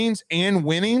earnings and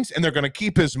winnings, and they're going to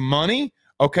keep his money.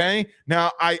 Okay.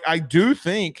 Now, I do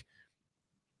think,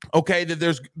 okay, that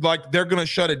there's like they're going to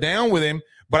shut it down with him,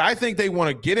 but I think they want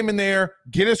to get him in there,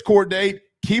 get his court date,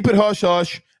 keep it hush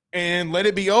hush, and let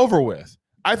it be over with.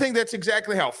 I think that's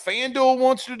exactly how FanDuel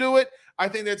wants to do it. I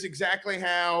think that's exactly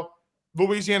how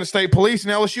Louisiana State Police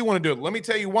and LSU want to do it. Let me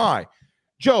tell you why.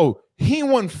 Joe, he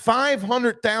won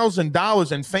 $500,000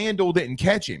 and FanDuel didn't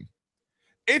catch him.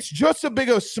 It's just as big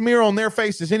a smear on their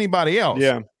face as anybody else.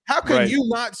 Yeah. How can you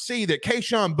not see that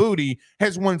Kayshon Boutte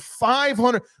has won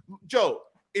 500? Joe,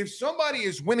 if somebody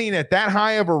is winning at that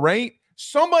high of a rate,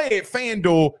 somebody at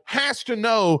FanDuel has to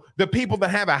know the people that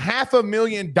have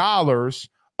 $500,000,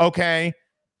 okay,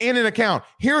 in an account.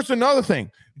 Here's another thing.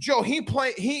 Joe,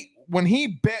 when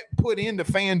he put into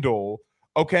FanDuel,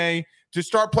 okay, to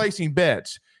start placing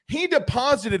bets, he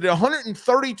deposited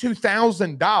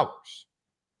 $132,000.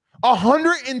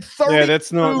 Yeah,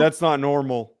 that's not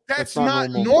normal. That's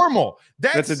not normal.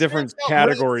 That's a different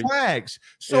category. Flags.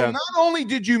 So not only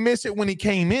did you miss it when he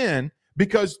came in,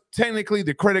 because technically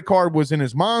the credit card was in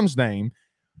his mom's name,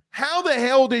 how the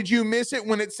hell did you miss it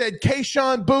when it said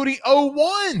Kayshon Boutte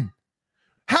 01?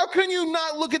 How can you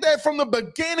not look at that from the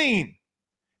beginning?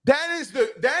 That is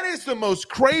the most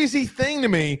crazy thing to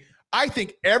me. I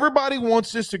think everybody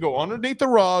wants this to go underneath the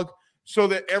rug so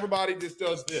that everybody just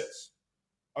does this.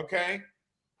 Okay?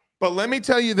 But let me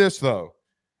tell you this, though.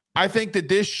 I think that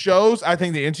this shows, I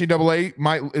think the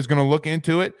NCAA is going to look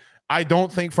into it. I don't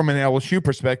think from an LSU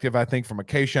perspective. I think from a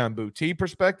Kayshon Boutte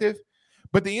perspective.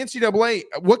 But the NCAA,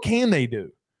 what can they do?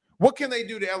 What can they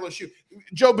do to LSU?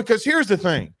 Joe, because here's the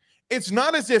thing. It's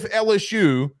not as if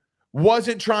LSU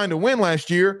wasn't trying to win last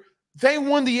year. They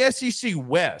won the SEC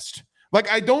West. Like,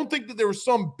 I don't think that there was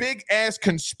some big-ass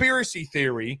conspiracy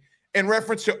theory in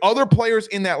reference to other players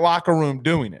in that locker room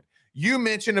doing it. You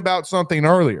mentioned about something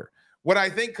earlier. What I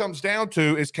think comes down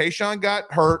to is Kayshon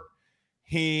got hurt.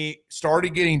 He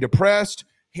started getting depressed.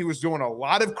 He was doing a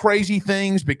lot of crazy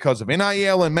things because of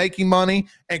NIL and making money.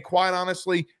 And quite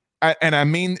honestly, and I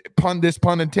mean pun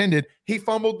intended, he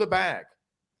fumbled the bag.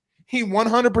 He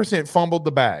 100% fumbled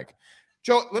the bag.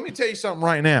 Joe, let me tell you something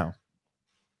right now.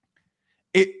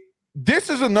 This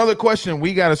is another question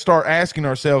we got to start asking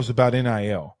ourselves about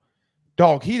NIL.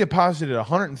 Dog, he deposited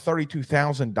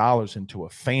 $132,000 into a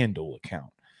FanDuel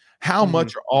account. How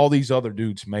much are all these other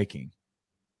dudes making?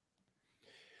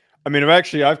 I mean,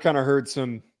 I've kind of heard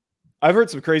I've heard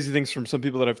some crazy things from some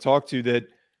people that I've talked to that,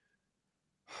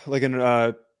 like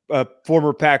a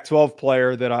former Pac-12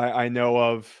 player that I know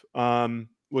of I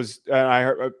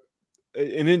heard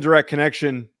an indirect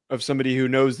connection of somebody who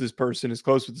knows this person, is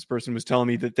close with this person, was telling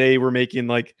me that they were making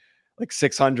like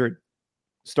 600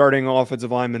 starting offensive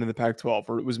lineman in the Pac-12,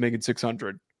 or it was making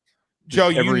 600. Joe,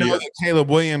 you know that Caleb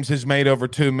Williams has made over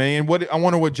 $2 million. I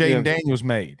wonder what Jaden Daniels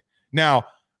made. Now,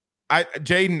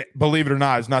 Jaden, believe it or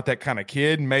not, is not that kind of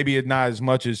kid. Maybe it's not as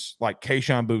much as like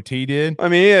Kayshon Boutte did. I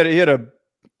mean, he had a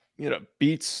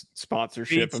Beats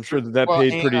sponsorship. I'm sure that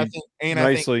paid pretty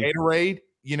nicely. I think Gatorade,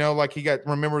 like he got.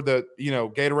 Remember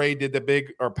Gatorade did the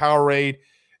big, or Powerade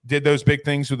did those big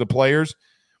things with the players.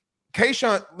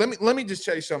 Kayshon, let me just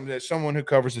tell you something. That someone who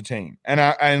covers the team, and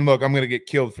look, I'm going to get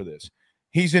killed for this.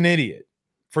 He's an idiot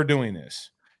for doing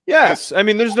this. Yes, I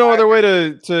mean, there's no other way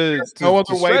to no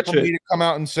other way for it. me to come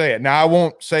out and say it. Now, I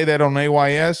won't say that on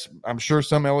AYS. I'm sure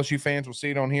some LSU fans will see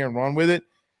it on here and run with it.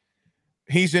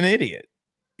 He's an idiot.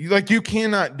 You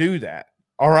cannot do that.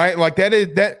 All right, like that is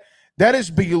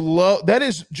below. That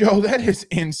is, Joe. That is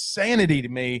insanity to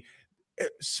me.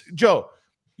 Joe,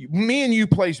 me and you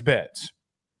place bets,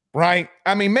 right?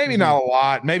 I mean, maybe not a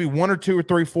lot. Maybe 1 or 2 or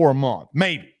 3, 4 a month.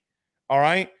 Maybe. All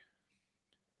right.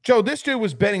 Joe, this dude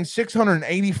was betting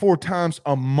 684 times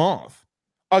a month.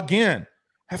 Again.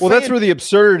 Well, that's where the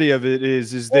absurdity of it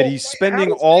is that he's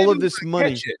spending all of this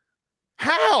money.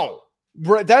 How?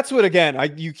 Right, that's what,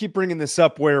 again, you keep bringing this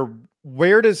up. Where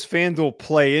does FanDuel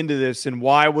play into this, and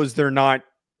why was there not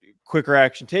quicker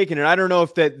action taken? And I don't know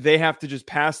if that they have to just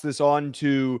pass this on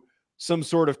to some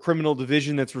sort of criminal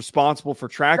division that's responsible for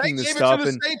tracking this stuff. They gave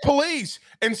it to the state police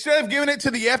instead of giving it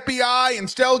to the FBI,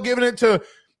 instead of giving it to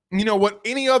what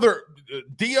any other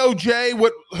DOJ,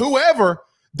 whoever,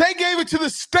 they gave it to the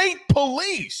state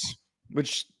police,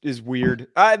 which is weird.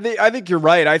 I think you're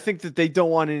right. I think that they don't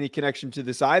want any connection to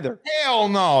this either. Hell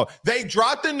no. They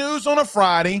dropped the news on a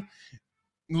Friday.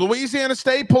 Louisiana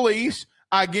State Police,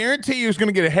 I guarantee you, is going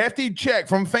to get a hefty check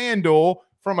from FanDuel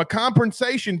from a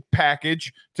compensation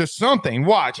package to something.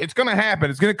 Watch, it's going to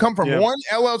happen. It's going to come from one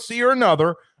LLC or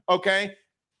another. Okay.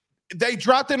 They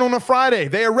dropped it on a Friday.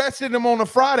 They arrested him on a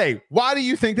Friday. Why do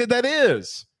you think that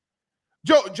is?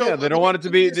 Joe, they don't want it to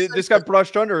be. This got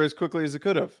brushed under as quickly as it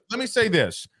could have. Let me say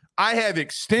this. I have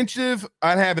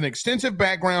an extensive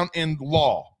background in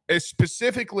law,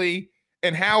 specifically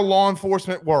in how law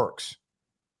enforcement works.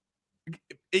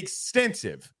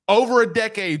 Extensive, over a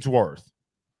decade's worth.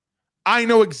 I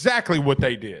know exactly what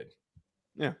they did.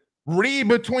 Yeah. Read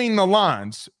between the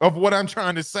lines of what I'm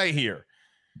trying to say here.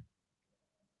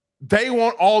 They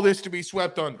want all this to be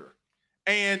swept under.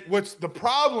 And what's the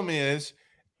problem is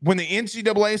when the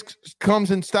NCAA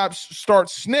comes and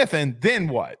starts sniffing, then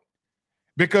what?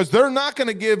 Because they're not going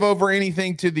to give over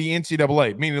anything to the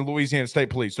NCAA, meaning the Louisiana State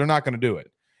Police. They're not going to do it.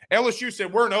 LSU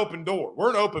said, we're an open door.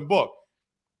 We're an open book.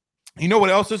 You know what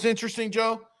else is interesting,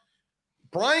 Joe?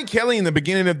 Brian Kelly in the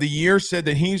beginning of the year said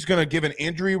that he's going to give an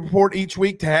injury report each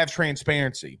week to have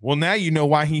transparency. Well, now you know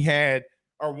why he had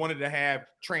or wanted to have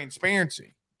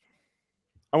transparency.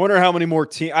 I wonder how many more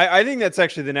teams. I think that's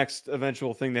actually the next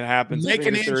eventual thing that happens. Make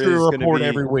an injury report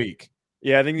every week.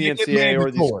 Yeah, I think the NCAA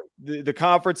or the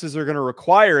conferences are going to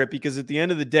require it because at the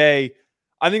end of the day,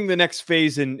 I think the next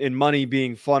phase in money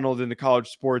being funneled into college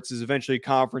sports is eventually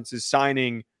conferences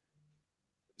signing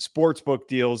sportsbook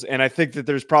deals. And I think that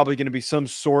there's probably going to be some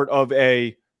sort of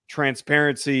a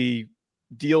transparency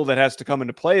deal that has to come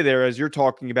into play there. As you're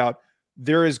talking about,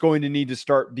 there is going to need to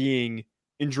start being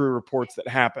injury reports that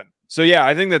happen. So yeah,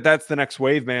 I think that's the next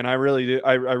wave, man. I really do.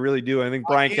 I really do. I think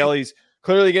Brian Kelly's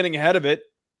clearly getting ahead of it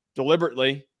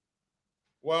deliberately.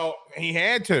 Well, he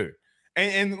had to.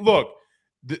 And look,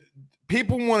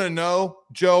 people want to know,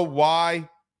 Joe, why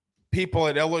people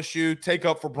at LSU take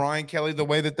up for Brian Kelly the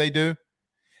way that they do.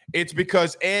 It's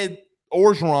because Ed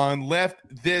Orgeron left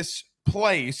this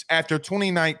place after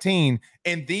 2019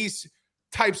 and these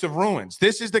types of ruins.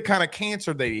 This is the kind of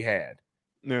cancer that he had.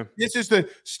 Yeah. This is the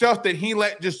stuff that he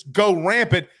let just go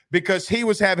rampant because he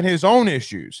was having his own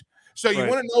issues. So you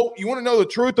want to know the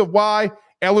truth of why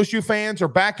LSU fans are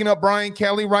backing up Brian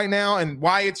Kelly right now and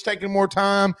why it's taking more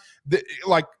time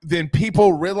than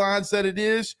people realize that it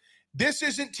is. This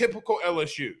isn't typical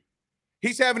LSU.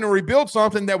 He's having to rebuild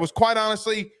something that was quite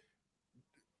honestly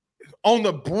on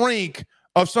the brink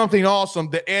of something awesome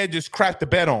that Ed just crapped the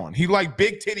bet on. He liked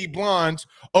big titty blondes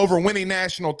over winning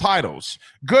national titles.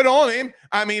 Good on him.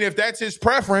 I mean, if that's his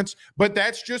preference, but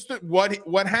that's just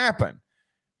what happened.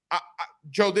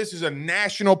 Joe, this is a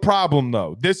national problem,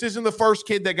 though. This isn't the first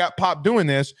kid that got popped doing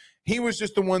this. He was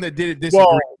just the one that did it.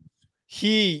 Well,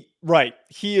 he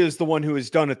is the one who has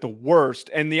done it the worst.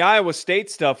 And the Iowa State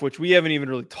stuff, which we haven't even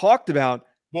really talked about.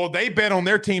 Well, they bet on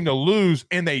their team to lose,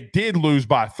 and they did lose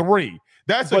by 3.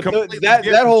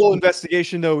 That whole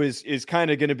investigation, though, is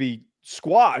kind of going to be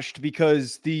squashed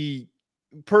because the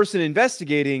person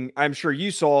investigating, I'm sure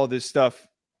you saw all this stuff,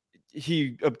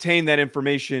 he obtained that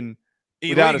information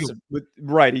without us.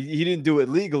 Right. He didn't do it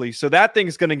legally. So that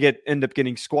thing's going to end up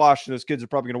getting squashed, and those kids are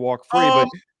probably going to walk free.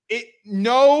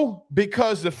 No,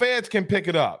 because the feds can pick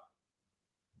it up.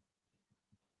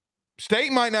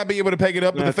 State might not be able to pick it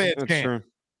up, but the feds can. True.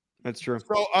 That's true.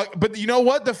 So, but you know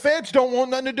what? The feds don't want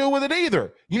nothing to do with it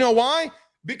either. You know why?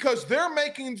 Because they're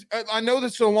making – I know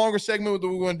this is a longer segment that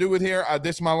we're going to do with here.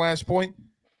 This is my last point.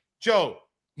 Joe,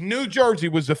 New Jersey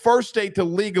was the first state to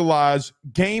legalize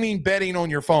gaming betting on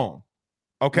your phone,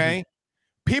 okay?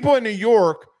 Mm-hmm. People in New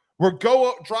York would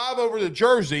drive over to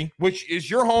Jersey, which is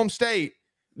your home state,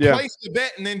 place the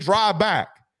bet, and then drive back.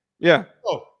 Yeah.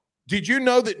 Oh, did you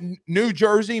know that New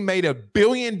Jersey made $1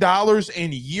 billion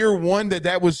in year one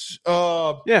that was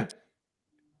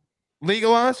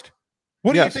legalized?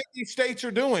 What do you think these states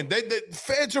are doing? The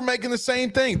feds are making the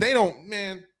same thing. They don't,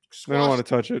 man. They don't want to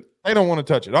touch it. They don't want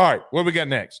to touch it. All right, what do we got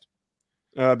next?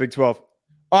 Big 12.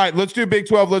 All right, let's do Big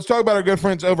 12. Let's talk about our good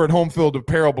friends over at Home Field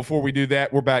Apparel. Before we do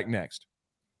that, we're back next.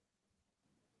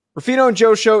 Ruffino and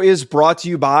Joe Show is brought to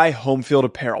you by Home Field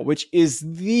Apparel, which is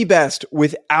the best,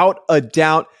 without a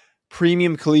doubt,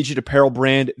 premium collegiate apparel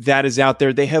brand that is out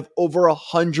there. They have over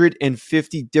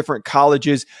 150 different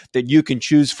colleges that you can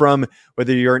choose from,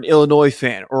 whether you're an Illinois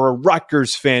fan or a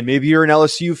Rutgers fan, maybe you're an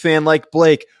LSU fan like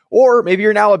Blake, or maybe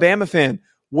you're an Alabama fan,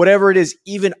 whatever it is,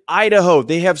 even Idaho.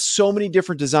 They have so many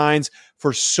different designs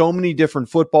for so many different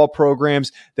football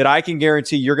programs that I can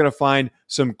guarantee you're going to find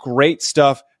some great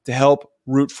stuff to help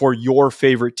root for your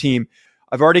favorite team.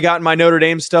 I've already gotten my Notre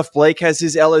Dame stuff. Blake has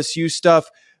his LSU stuff.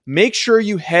 Make sure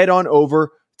you head on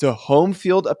over to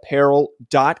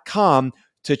homefieldapparel.com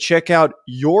to check out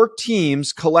your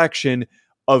team's collection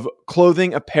of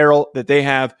clothing apparel that they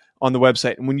have on the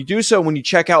website. And when you do so, when you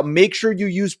check out, make sure you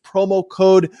use promo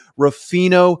code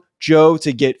Ruffino Joe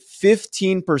to get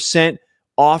 15%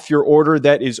 off your order.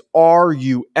 That is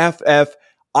RUFFINO,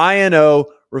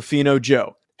 Ruffino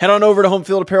Joe. Head on over to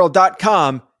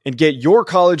homefieldapparel.com and get your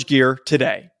college gear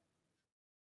today.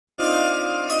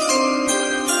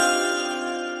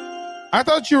 I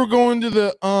thought you were going to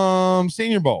the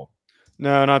Senior Bowl.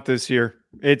 No, not this year.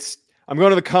 I'm going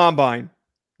to the Combine,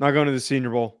 not going to the Senior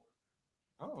Bowl.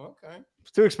 Oh, okay.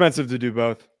 It's too expensive to do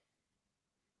both.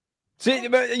 See,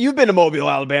 you've been to Mobile,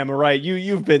 Alabama, right?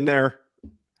 You've been there.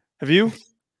 Have you?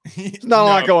 There's not a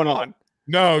lot going on.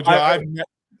 No, Joe,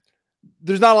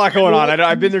 there's not a lot going on.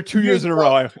 I've been there 2 years in a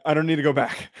row. I don't need to go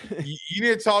back. You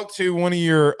need to talk to one of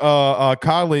your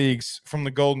colleagues from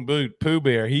the Golden Boot, Pooh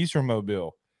Bear. He's from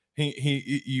Mobile.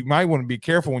 You might want to be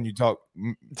careful when you talk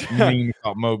mean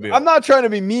about Mobile. I'm not trying to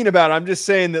be mean about it. I'm just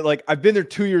saying that, like, I've been there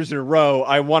 2 years in a row.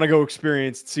 I want to go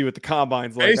experience and see what the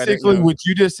Combine's like. Basically, what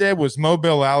you just said was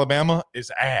Mobile, Alabama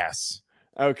is ass.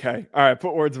 Okay. All right.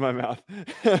 Put words in my mouth.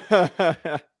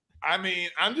 I mean,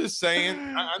 I'm just saying.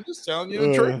 I'm just telling you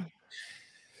the truth.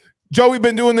 Joe, we've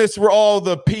been doing this. We're all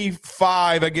the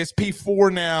P5, I guess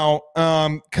P4 now.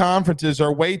 Conferences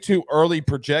are way too early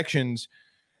projections.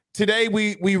 Today,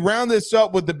 we round this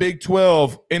up with the Big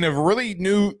 12 in a really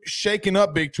new, shaken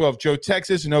up Big 12. Joe,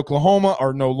 Texas and Oklahoma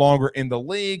are no longer in the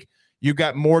league. You've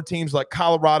got more teams like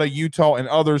Colorado, Utah, and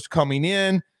others coming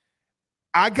in.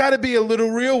 I got to be a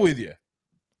little real with you.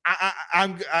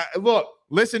 Look,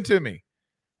 listen to me.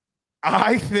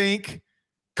 I think,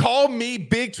 call me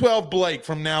Big 12 Blake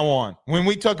from now on. When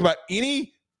we talk about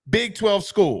any Big 12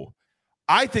 school,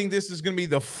 I think this is going to be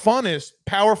the funnest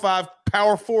Power 5,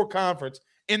 Power 4 conference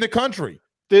in the country.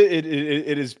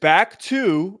 It is back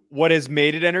to what has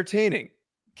made it entertaining.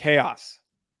 Chaos.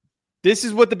 This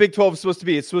is what the Big 12 is supposed to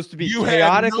be. It's supposed to be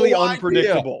chaotically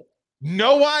unpredictable.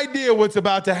 No idea what's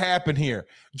about to happen here.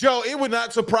 Joe, it would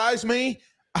not surprise me.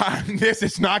 This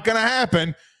is not going to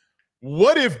happen.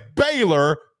 What if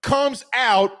Baylor comes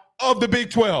out of the Big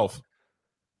 12?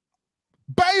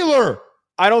 Baylor!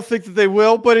 I don't think that they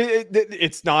will, but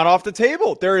it's not off the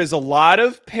table. There is a lot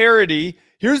of parity.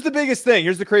 Here's the biggest thing.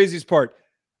 Here's the craziest part.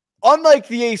 Unlike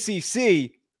the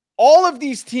ACC, all of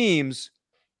these teams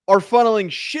are funneling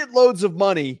shitloads of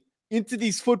money into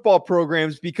these football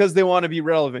programs because they want to be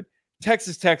relevant.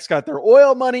 Texas Tech's got their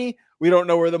oil money. We don't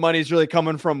know where the money's really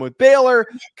coming from with Baylor.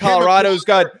 Colorado's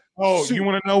got you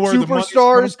want to know where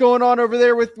superstars going on over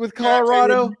there with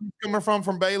Colorado? Coming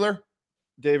from Baylor?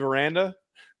 Dave Aranda?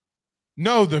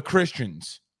 No, the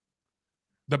Christians.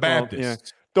 The Baptists. Yeah.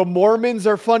 The Mormons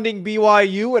are funding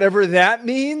BYU, whatever that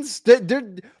means.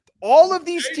 All of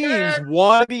these teams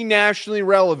want to be nationally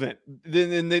relevant.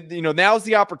 Now's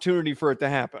the opportunity for it to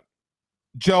happen.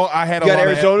 Joe, I had you got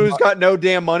Arizona who's got no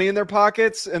damn money in their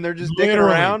pockets, and they're just dicking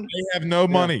around. They have no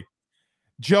money.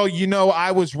 Joe,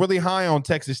 I was really high on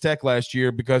Texas Tech last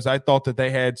year because I thought that they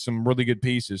had some really good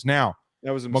pieces. Now,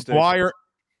 that was a mistake. McGuire,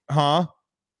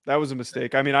 that was a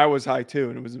mistake. I mean, I was high too,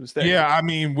 and it was a mistake. Yeah, I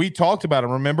mean, we talked about it.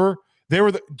 Remember,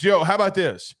 Joe. How about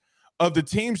this? Of the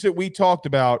teams that we talked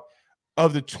about,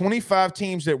 of the 25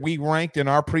 teams that we ranked in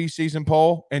our preseason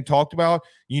poll and talked about,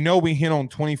 we hit on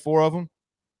 24 of them.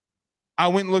 I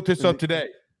went and looked this up today.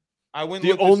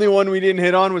 The only one we didn't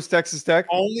hit on was Texas Tech?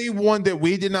 Only one that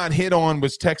we did not hit on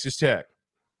was Texas Tech.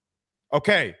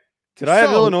 Okay. Did I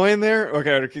have Illinois in there?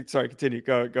 Okay, sorry, continue.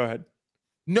 Go ahead.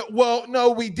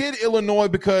 No, we did Illinois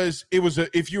because it was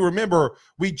if you remember,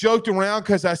 we joked around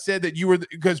because I said that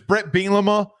because Brett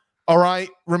Bielema, all right,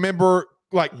 remember,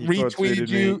 like, he retweeted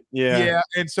you. Yeah.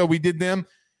 And so we did them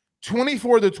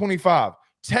 24-25.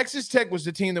 Texas Tech was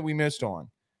the team that we missed on.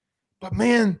 But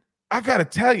man, I got to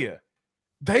tell you,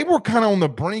 they were kind of on the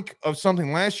brink of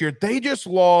something last year. They just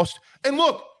lost. And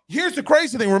look, here's the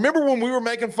crazy thing. Remember when we were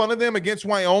making fun of them against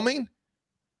Wyoming?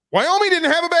 Wyoming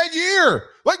didn't have a bad year.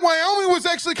 Like, Wyoming was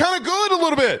actually kind of good a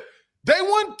little bit. They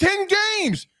won 10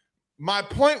 games. My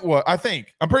point was,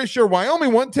 I'm pretty sure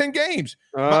Wyoming won 10 games.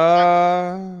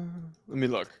 Let me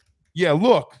look. Yeah,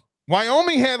 look.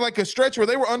 Wyoming had like a stretch where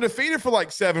they were undefeated for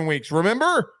like 7 weeks.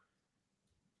 Remember?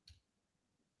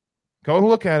 Go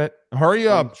look at it. Hurry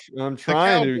up. I'm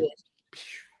trying to.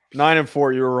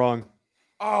 9-4. You were wrong.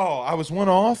 Oh, I was one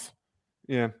off?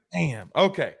 Yeah. Damn.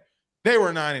 Okay. They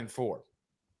were 9-4.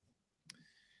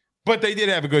 But they did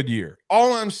have a good year.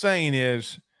 All I'm saying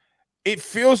is it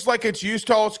feels like it's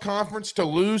Utah's conference to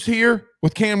lose here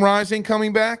with Cam Rising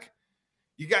coming back.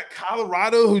 You got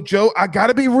Colorado, who, Joe, I got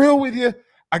to be real with you.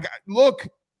 Look,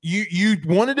 you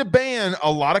wanted to ban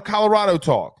a lot of Colorado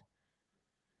talk.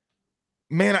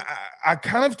 Man, I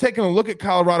kind of taken a look at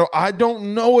Colorado. I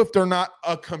don't know if they're not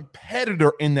a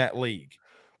competitor in that league.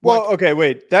 Well, okay,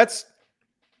 wait.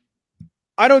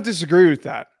 I don't disagree with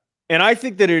that. And I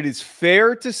think that it is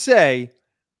fair to say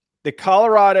that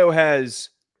Colorado has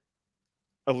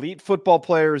elite football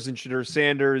players in Shedeur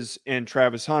Sanders and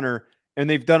Travis Hunter, and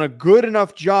they've done a good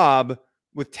enough job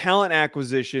with talent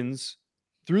acquisitions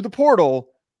through the portal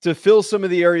to fill some of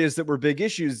the areas that were big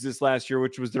issues this last year,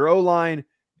 which was their O-line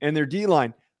and their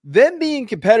D-line. Them being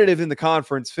competitive in the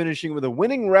conference, finishing with a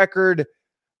winning record,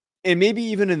 and maybe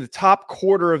even in the top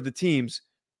quarter of the teams,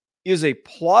 is a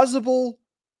plausible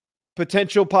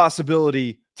potential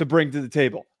possibility to bring to the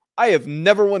table. I have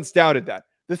never once doubted that.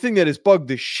 The thing that has bugged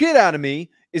the shit out of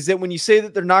me is that when you say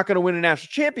that they're not going to win a national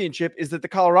championship, is that the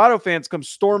Colorado fans come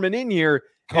storming in here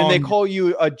and they call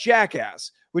you a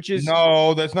jackass, which is...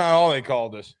 No, that's not all they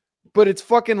called us. But it's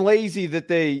fucking lazy that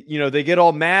they get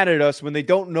all mad at us when they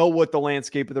don't know what the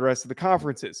landscape of the rest of the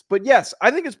conference is. But yes,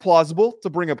 I think it's plausible to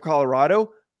bring up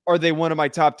Colorado. Are they one of my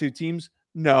top 2 teams?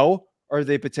 No. Are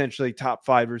they potentially top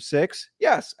 5 or 6?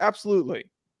 Yes, absolutely.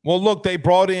 Well, look, they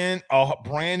brought in a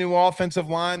brand new offensive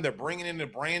line. They're bringing in a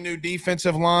brand new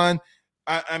defensive line.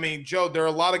 I mean, Joe, there are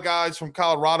a lot of guys from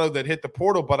Colorado that hit the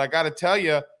portal, but I got to tell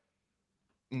you,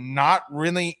 not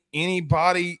really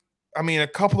anybody. I mean, a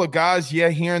couple of guys,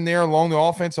 here and there along the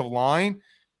offensive line,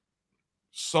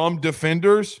 some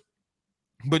defenders.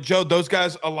 But, Joe,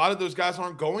 a lot of those guys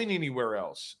aren't going anywhere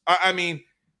else. I mean,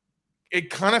 it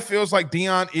kind of feels like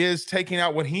Deion is taking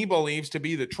out what he believes to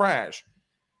be the trash.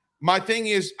 My thing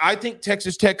is, I think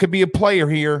Texas Tech could be a player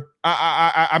here.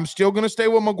 I'm still going to stay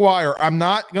with McGuire. I'm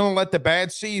not going to let the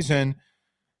bad season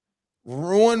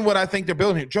ruin what I think they're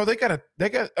building here. Joe,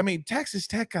 Texas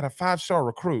Tech got a 5-star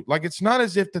recruit. Like, it's not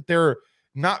as if that they're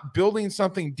not building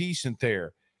something decent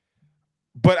there.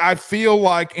 But I feel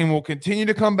like, and we'll continue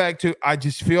to come back to, I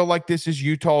just feel like this is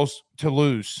Utah's to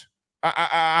lose.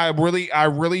 I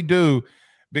really do.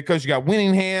 Because you got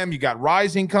Winningham, you got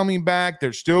Rising coming back.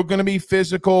 They're still going to be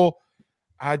physical.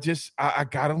 I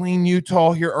got to lean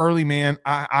Utah here early, man.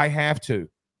 I have to.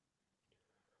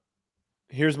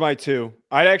 Here's my 2.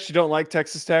 I actually don't like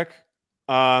Texas Tech.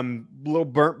 A little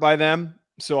burnt by them,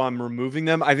 so I'm removing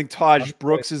them. I think Taj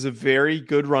Brooks is a very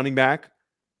good running back,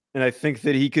 and I think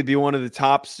that he could be one of the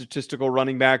top statistical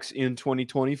running backs in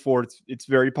 2024. It's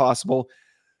very possible.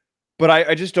 But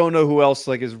I just don't know who else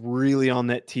is really on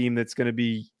that team that's going to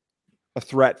be a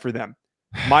threat for them.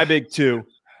 My big 2,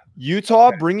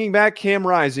 Utah bringing back Cam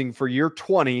Rising for year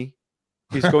 20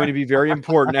 is going to be very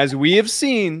important. As we have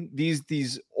seen,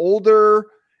 these older,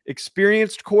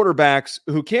 experienced quarterbacks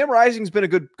who Cam Rising's been a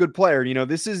good player.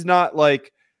 This is not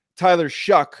like Tyler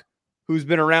Shuck, who's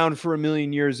been around for a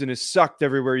million years and has sucked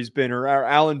everywhere he's been, or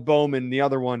Alan Bowman, the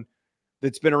other one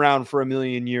that's been around for a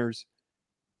million years.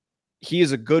 He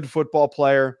is a good football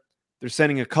player. They're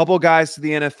sending a couple guys to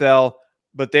the NFL,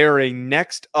 but they're a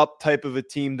next up type of a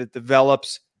team that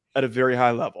develops at a very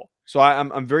high level. So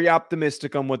I'm very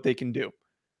optimistic on what they can do.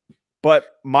 But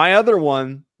my other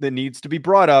one that needs to be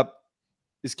brought up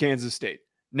is Kansas State.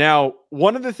 Now,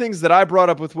 one of the things that I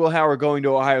brought up with Will Howard going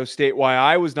to Ohio State, why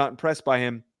I was not impressed by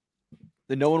him,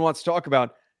 that no one wants to talk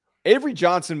about, Avery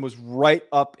Johnson was right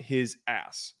up his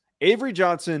ass. Avery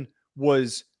Johnson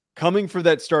was coming for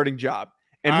that starting job.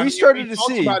 And we started to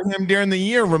see about him during the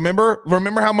year. Remember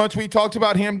how much we talked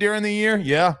about him during the year?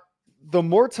 Yeah. The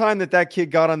more time that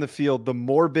kid got on the field, the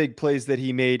more big plays that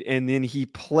he made. And then he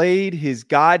played his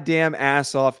goddamn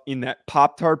ass off in that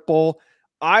Pop-Tart Bowl.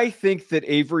 I think that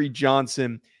Avery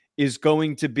Johnson is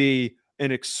going to be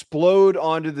an explode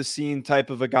onto the scene type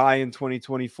of a guy in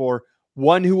 2024.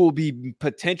 One who will be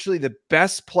potentially the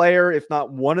best player, if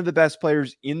not one of the best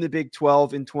players in the Big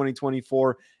 12 in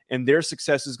 2024. And their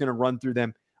success is going to run through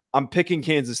them. I'm picking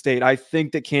Kansas State. I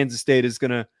think that Kansas State is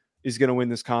going to win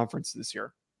this conference this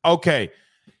year. Okay.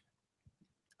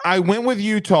 I went with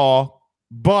Utah,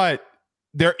 but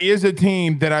there is a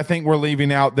team that I think we're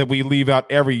leaving out that we leave out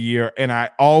every year, and I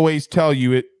always tell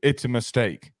you it's a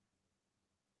mistake.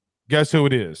 Guess who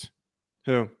it is?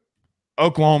 Who?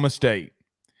 Oklahoma State.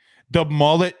 The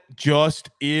mullet just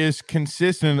is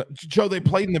consistent. Joe, they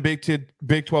played in the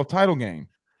Big 12 title game.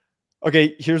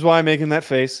 Okay, here's why I'm making that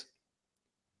face.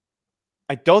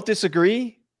 I don't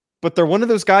disagree, but they're one of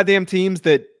those goddamn teams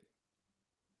that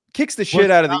kicks the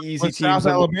shit out of the easy teams. South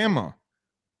Alabama.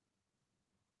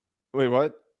 Wait,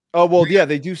 what? Oh, well, yeah,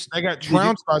 they do. They got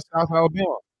trounced by South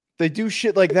Alabama. They do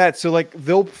shit like that. So,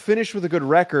 they'll finish with a good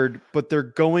record, but they're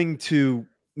going to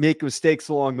make mistakes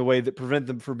along the way that prevent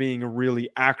them from being a really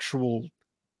actual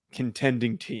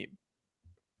contending team.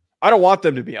 I don't want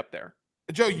them to be up there.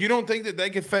 Joe, you don't think that they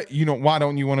could why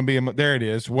don't you want to be there it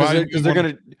is. Why? Because they're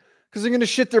going to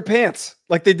shit their pants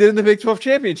like they did in the Big 12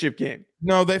 championship game.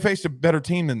 No, they faced a better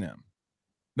team than them.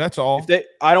 That's all.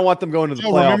 I don't want them going to the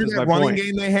playoffs. Remember that running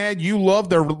game they had? You loved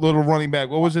their little running back.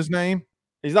 What was his name?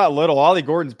 He's not little. Ollie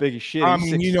Gordon's big as shit. I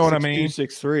mean, you know what I mean?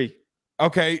 6'3".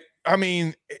 Okay. I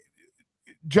mean,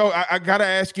 Joe, I got to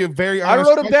ask you a very honest I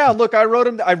wrote them question. down. Look,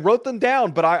 I wrote them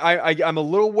down, but I'm a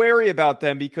little wary about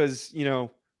them because,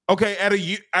 Okay,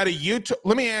 out of Utah,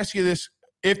 let me ask you this.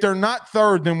 If they're not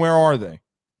third, then where are they?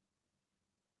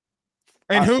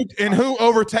 And who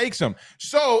overtakes them?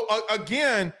 So,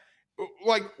 again,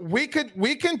 like we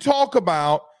can talk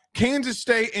about Kansas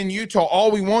State and Utah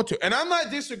all we want to. And I'm not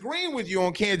disagreeing with you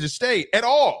on Kansas State at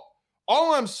all.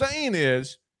 All I'm saying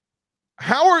is,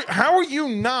 how are you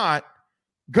not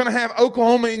going to have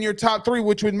Oklahoma in your top three,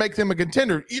 which would make them a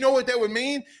contender? You know what that would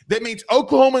mean? That means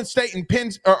Oklahoma State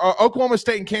and Oklahoma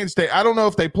State and Kansas State. I don't know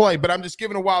if they play, but I'm just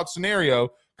giving a wild scenario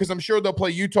because I'm sure they'll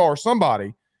play Utah or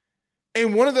somebody.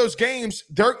 In one of those games,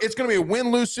 it's going to be a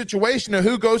win-lose situation of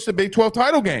who goes to the Big 12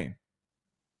 title game.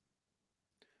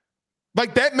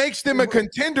 Like, that makes them a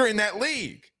contender in that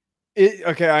league.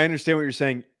 Okay, I understand what you're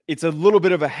saying. It's a little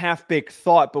bit of a half-baked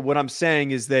thought, but what I'm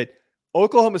saying is that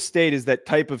Oklahoma State is that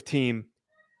type of team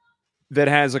that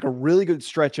has like a really good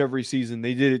stretch every season.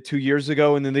 They did it 2 years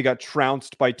ago, and then they got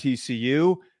trounced by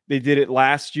TCU. They did it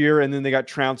last year, and then they got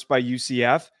trounced by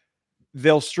UCF.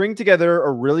 They'll string together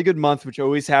a really good month, which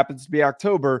always happens to be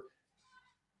October,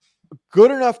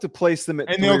 good enough to place them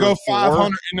at and they'll go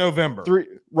 500 in November.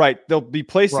 Right. They'll be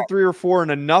placed at 3 or 4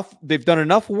 and enough. They've done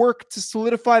enough work to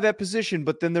solidify that position,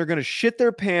 but then they're going to shit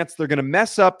their pants. They're going to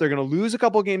mess up. They're going to lose a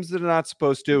couple of games that they're not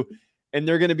supposed to. And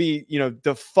they're going to be,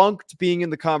 defunct being in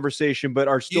the conversation, but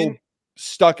are still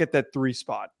stuck at that 3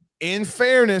 spot. In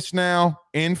fairness,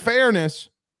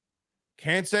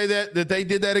 can't say that they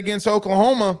did that against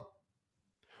Oklahoma.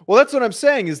 Well, that's what I'm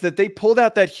saying is that they pulled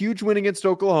out that huge win against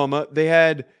Oklahoma. They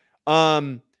had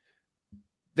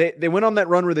they went on that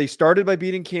run where they started by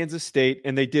beating Kansas State,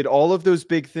 and they did all of those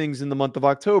big things in the month of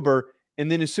October. And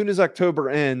then as soon as October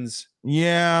ends,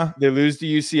 they lose to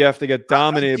UCF. They get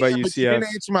dominated by UCF. You didn't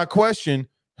answer my question.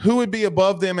 Who would be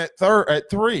above them at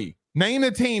 3? Name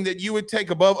the team that you would take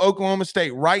above Oklahoma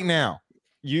State right now.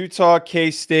 Utah,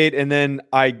 K-State, and then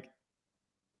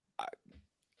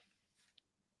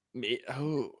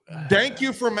Thank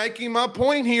you for making my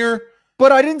point here.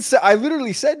 But I didn't say. I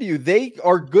literally said to you, they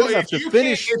are good enough to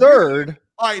finish third.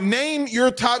 All right, name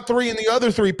your top 3 in the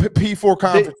other 3 P4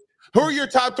 conference. Who are your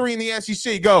top 3 in the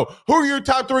SEC? Go. Who are your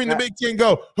top 3 in the Big Ten?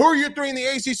 Go. Who are your 3 in the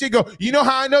ACC? Go. You know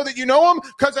how I know that you know them?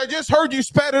 Because I just heard you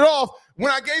spat it off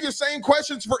when I gave the same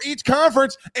questions for each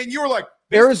conference, and you were like,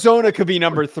 Arizona could be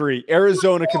number 3.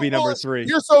 Arizona could be number 3.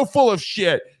 You're so full of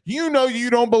shit. You know you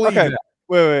don't believe that.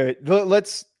 Wait.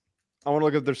 I want to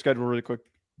look at their schedule really quick.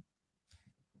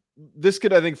 This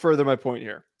could, I think, further my point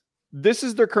here. This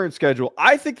is their current schedule.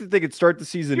 I think that they could start the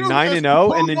season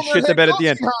 9-0 and then shit the bed at the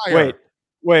end. Wait.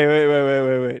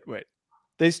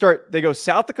 They go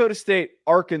South Dakota State,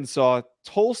 Arkansas,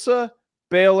 Tulsa,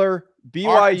 Baylor,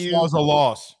 BYU. Arkansas a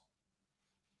loss.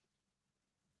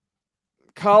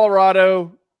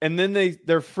 Colorado, and then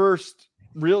their first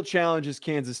real challenge is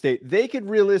Kansas State. They could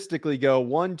realistically go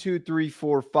 1, 2, 3,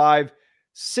 4, 5,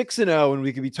 6-0, and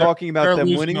we could be talking about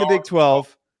them winning the Big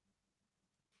 12.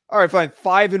 All right, fine,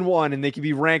 5-1, and they could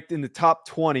be ranked in the top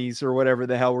 20s or whatever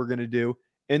the hell we're going to do.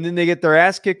 And then they get their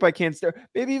ass kicked by Kansas State.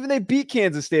 Maybe even they beat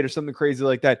Kansas State or something crazy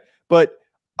like that. But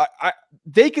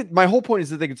they could. My whole point is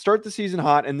that they could start the season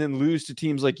hot and then lose to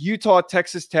teams like Utah,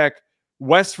 Texas Tech,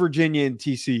 West Virginia, and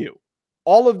TCU.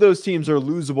 All of those teams are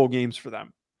losable games for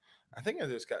them. I think I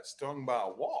just got stung by a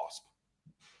wasp.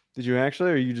 Did you actually,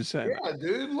 or are you just saying? Yeah,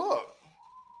 dude, look.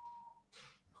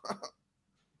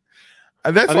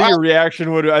 I think your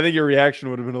reaction would have been a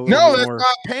little bit more. No, that's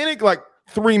not panic like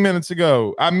 3 minutes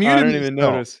ago. I muted. I didn't even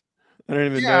notice. I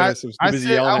didn't even notice. I was busy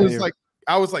yelling at you.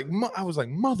 I was like,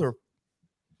 mother.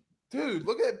 Dude,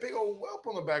 look at that big old whelp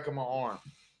on the back of my arm.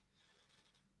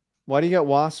 Why do you got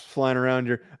wasps flying around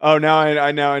your? Oh, now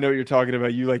I know what you're talking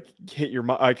about. You like hit your.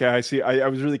 Okay, I see. I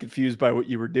was really confused by what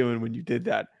you were doing when you did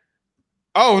that.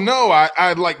 Oh no,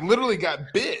 I like literally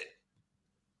got bit.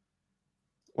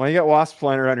 Why you got wasps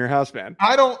flying around your house, man?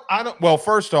 I don't. Well,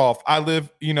 first off, I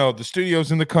live. The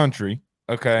studio's in the country.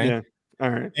 Okay. Yeah. All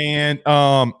right. And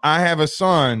I have a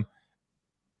son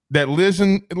that lives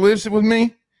with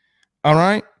me. All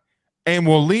right, and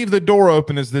will leave the door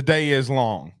open as the day is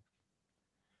long.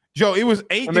 Joe, it was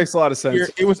 8. That makes a lot of sense. Here.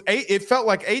 It was 8. It felt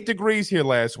like 8 degrees here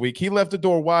last week. He left the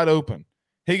door wide open.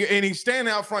 He's standing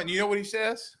out front. You know what he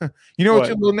says? You know what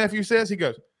your little nephew says? He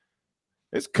goes,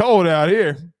 "It's cold out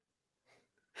here."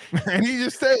 And he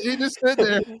just stood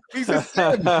there. He said,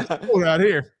 "It's cold out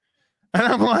here." And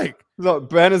I'm like, so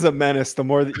Ben is a menace the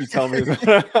more that you tell me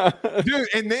about. dude,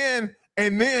 and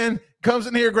then comes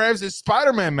in here, grabs his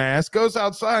Spider-Man mask, goes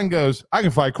outside and goes, I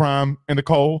can fight crime in the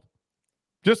cold.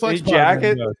 Just like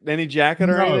any jacket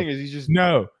or anything? Is he just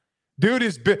no? Dude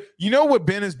is you know what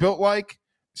Ben is built like?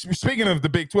 Speaking of the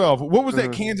Big 12, what was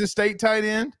that Kansas State tight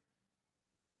end?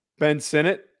 Ben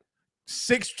Sinnott?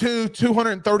 6'2",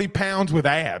 230 pounds with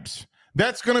abs.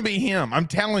 That's gonna be him. I'm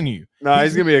telling you. No,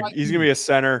 he's gonna be a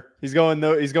center. He's going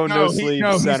no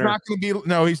sleeve center.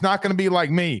 He's not gonna be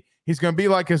like me. He's gonna be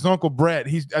like his Uncle Brett.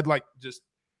 I'd like,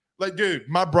 dude,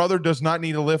 my brother does not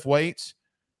need to lift weights.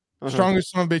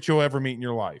 Strongest son of a bitch you'll ever meet in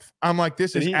your life. I'm like,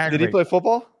 this is aggravating. Did he play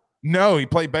football? No, he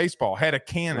played baseball. Had a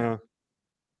cannon.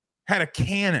 Had a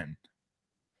cannon.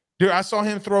 Dude, I saw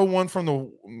him throw one from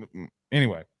the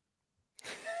anyway.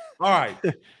 All right.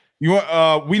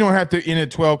 We don't have to end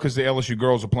at 12 because the LSU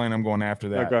girls are playing. I'm going after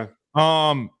that. Okay.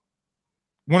 Want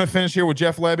to finish here with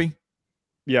Jeff Lebby?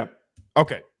 Yeah.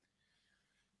 Okay.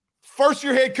 First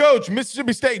year head coach,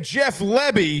 Mississippi State, Jeff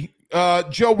Lebby.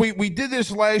 Joe, we did this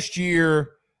last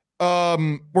year.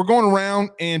 We're going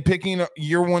around and picking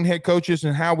year one head coaches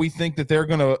and how we think that they're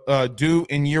going to do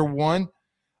in year one.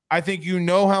 I think you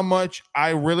know how much I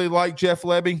really like Jeff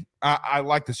Lebby. I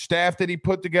like the staff that he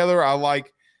put together. I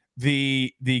like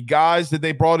the guys that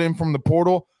they brought in from the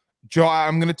portal. Joe,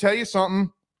 I'm going to tell you something.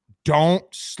 Don't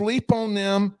sleep on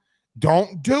them.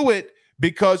 Don't do it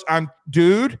because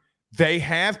they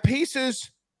have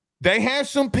pieces. They have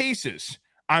some pieces.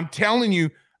 I'm telling you,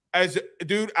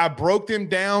 I broke them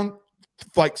down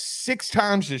like 6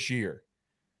 times this year.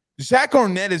 Zach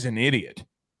Arnett is an idiot.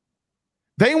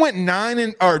 They went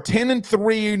 10-3,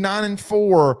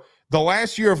 9-4 the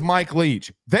last year of Mike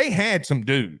Leach. They had some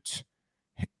dudes.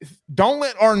 Don't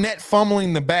let Arnett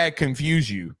fumbling the bag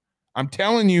confuse you. I'm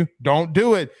telling you, don't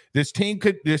do it. This team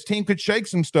could shake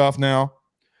some stuff now.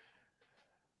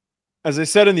 As I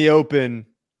said in the open,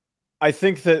 I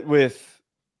think that with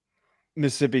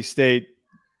Mississippi State,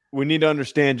 we need to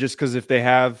understand just because if they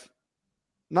have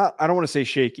I don't want to say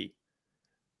shaky.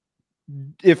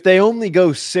 If they only go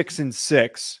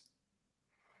 6-6,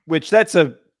 which that's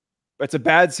a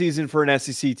bad season for an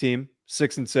SEC team,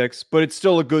 6-6, but it's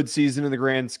still a good season in the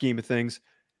grand scheme of things.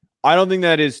 I don't think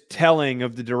that is telling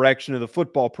of the direction of the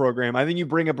football program. I think you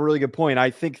bring up a really good point. I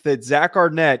think that Zach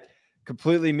Arnett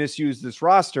completely misused this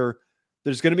roster.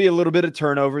 There's going to be a little bit of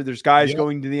turnover. There's guys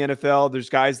going to the NFL. There's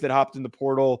guys that hopped in the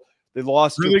portal. They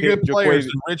lost really good players.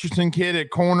 The Richardson kid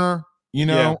at corner,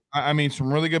 I mean,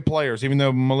 some really good players, even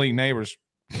though Malik Neighbors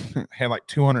had like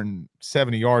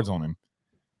 270 yards on him.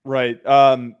 Right.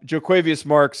 Joquavius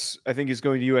Marks, I think, is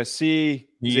going to USC.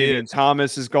 Xavier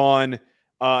Thomas is gone.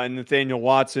 And Nathaniel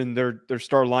Watson, their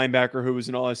star linebacker, who was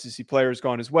an all-SEC player, is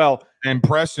gone as well. And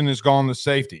Preston is gone to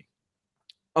safety.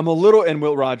 And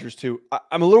Will Rogers too.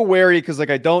 I'm a little wary because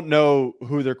I don't know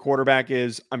who their quarterback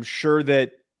is. I'm sure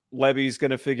that Lebby's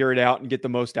going to figure it out and get the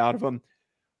most out of him.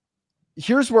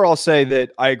 Here's where I'll say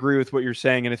that I agree with what you're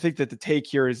saying. And I think that the take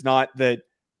here is not that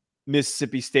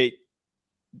Mississippi State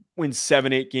wins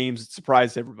 7-8 games and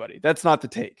surprised everybody. That's not the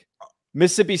take.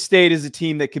 Mississippi State is a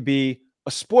team that could be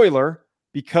a spoiler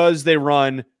because they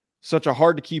run such a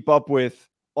hard to keep up with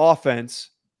offense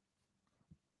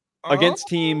against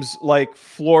teams like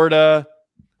Florida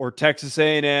or Texas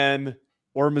A&M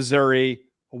or Missouri,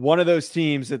 one of those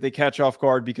teams that they catch off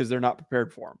guard because they're not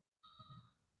prepared for them.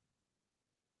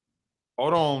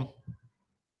 Hold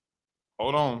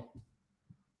on.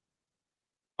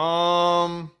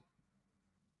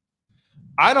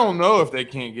 I don't know if they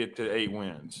can't get to 8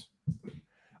 wins.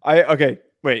 I already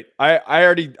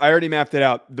mapped it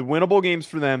out. The winnable games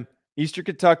for them: Eastern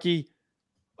Kentucky,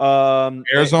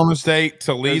 Arizona State,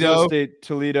 Toledo,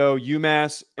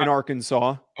 UMass, and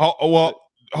Arkansas. Hold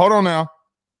on now.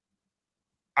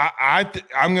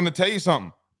 I'm going to tell you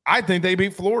something. I think they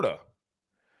beat Florida.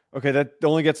 Okay, that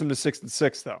only gets them to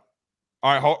 6-6, though.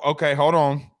 All right, hold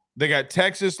on. They got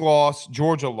Texas loss,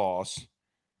 Georgia loss.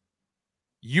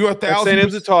 You 1,000%?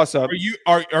 A&M's a toss-up. Are you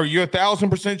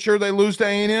 1,000% sure they lose to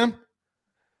A&M?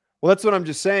 Well, that's what I'm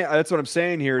just saying. That's what I'm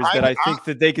saying here is that I think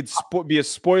that they could be a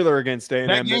spoiler against A&M.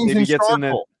 That maybe gets in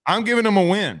that. I'm giving them a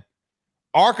win.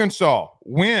 Arkansas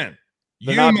win.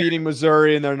 They're not beating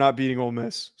Missouri and they're not beating Ole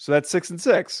Miss. So that's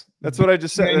 6-6. That's what I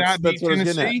just said. That's what I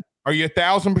was getting at. Are you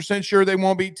 1,000% sure they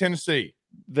won't beat Tennessee?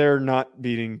 They're not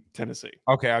beating Tennessee.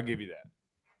 Okay, I'll give you that.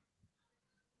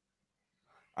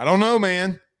 I don't know,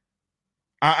 man.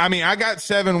 I mean, I got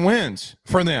 7 wins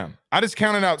for them. I just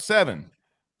counted out 7.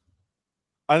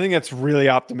 I think that's really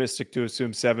optimistic to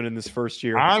assume 7 in this first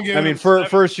year.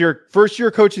 First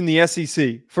year coaching the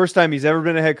SEC. First time he's ever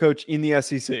been a head coach in the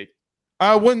SEC.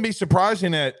 I wouldn't be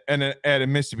surprising at a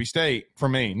Mississippi State for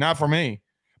me, not for me.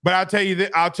 But I'll tell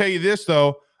you this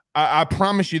though. I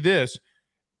promise you this.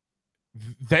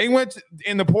 They went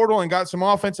in the portal and got some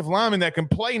offensive linemen that can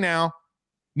play now.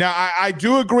 Now, I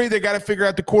do agree they got to figure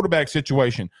out the quarterback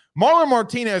situation. Marlon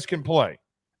Martinez can play.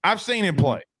 I've seen him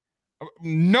play.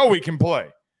 No, he can play.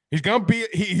 He's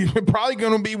probably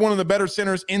going to be one of the better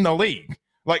centers in the league.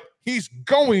 Like, he's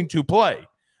going to play.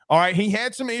 All right, he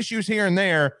had some issues here and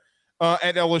there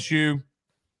at LSU,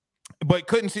 but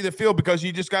couldn't see the field because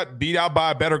you just got beat out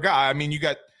by a better guy. I mean, you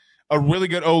got a really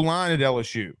good O-line at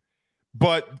LSU.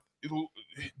 But,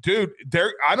 dude,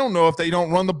 I don't know if they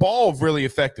don't run the ball really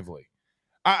effectively.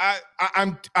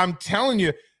 I'm telling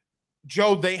you,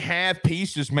 Joe, they have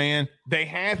pieces, man.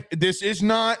 This is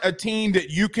not a team that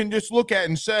you can just look at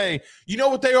and say, you know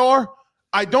what they are?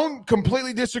 I don't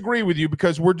completely disagree with you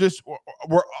because we're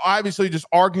obviously just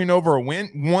arguing over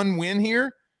one win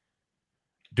here.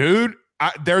 Dude,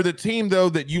 they're the team, though,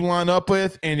 that you line up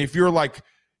with, and if you're like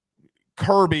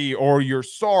Kirby or you're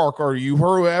Sark or you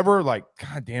whoever, like,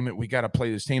 God damn it, we got to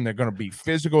play this team. They're going to be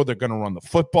physical. They're going to run the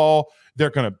football.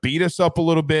 They're going to beat us up a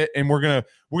little bit, and we're going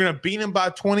to beat them by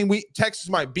 20. Texas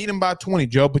might beat them by 20,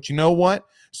 Joe, but you know what?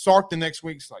 Sark the next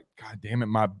week's like, God damn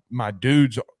it, my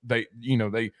dudes, they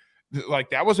like,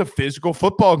 that was a physical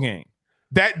football game.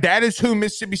 That is who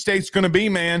Mississippi State's going to be,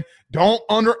 man. Don't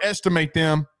underestimate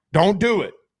them. Don't do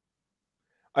it.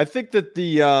 I think that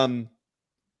the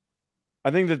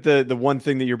one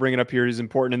thing that you're bringing up here is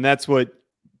important, and that's what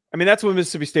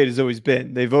Mississippi State has always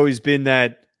been. They've always been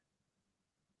that,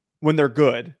 when they're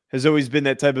good, has always been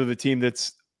that type of a team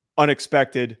that's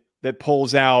unexpected, that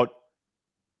pulls out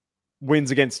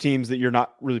wins against teams that you're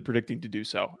not really predicting to do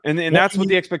so. And that's what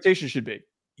the expectation should be.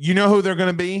 You know who they're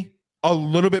going to be? A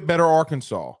little bit better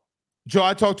Arkansas. Joe,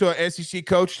 I talked to an SEC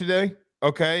coach today,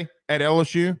 okay, at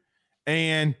LSU,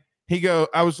 and he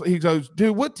goes,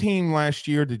 dude, what team last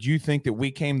year did you think that we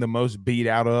came the most beat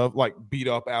up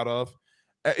out of?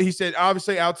 He said,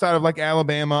 obviously outside of like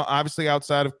Alabama, obviously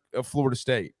outside of Florida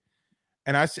State.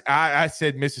 And I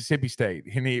said Mississippi State.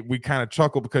 And we kind of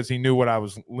chuckled because he knew what I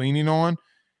was leaning on.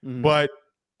 Mm-hmm. But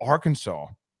Arkansas,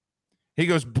 he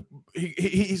goes,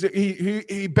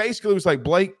 he basically was like,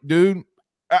 Blake, dude,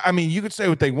 I mean, you could say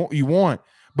what you want,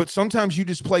 but sometimes you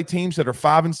just play teams that are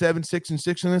 5-7,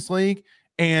 6-6 in this league,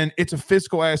 and it's a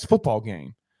physical ass football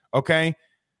game. Okay.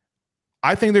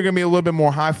 I think they're going to be a little bit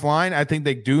more high flying. I think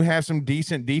they do have some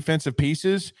decent defensive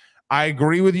pieces. I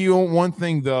agree with you on one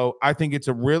thing, though. I think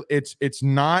it's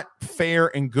not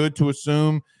fair and good to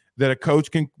assume that a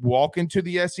coach can walk into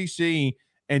the SEC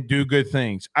and do good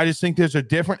things. I just think there's a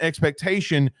different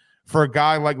expectation for a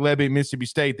guy like Lebby at Mississippi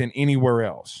State than anywhere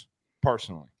else,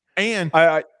 personally. And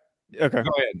okay,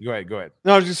 go ahead.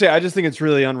 No, I was just say I just think it's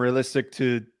really unrealistic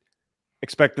to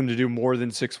expect them to do more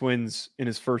than 6 wins in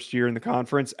his first year in the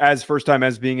conference, first time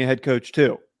as being a head coach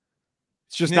too.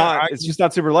 It's just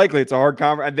not super likely. It's a hard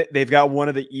conference. They've got one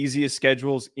of the easiest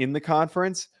schedules in the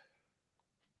conference,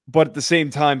 but at the same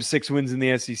time, 6 wins in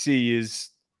the SEC is,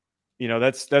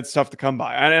 that's tough to come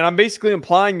by. And I'm basically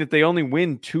implying that they only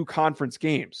win 2 conference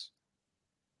games.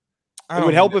 It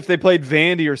would help if they played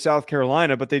Vandy or South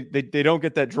Carolina, but they don't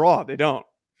get that draw. They don't.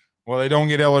 Well, they don't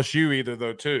get LSU either,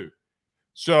 though, too.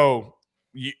 So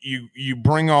you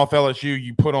bring off LSU,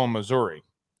 you put on Missouri,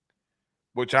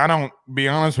 which I don't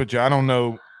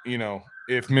know,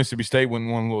 if Mississippi State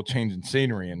wouldn't want a little change in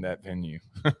scenery in that venue.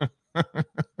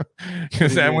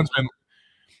 Because that one's been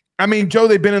 – I mean, Joe,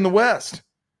 they've been in the West.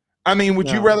 I mean, would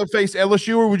you rather face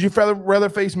LSU or would you rather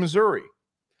face Missouri?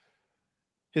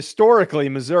 Historically,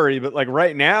 Missouri, but like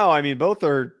right now, I mean, both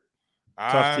are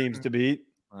tough teams to beat.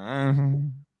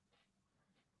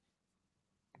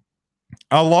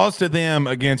 A loss to them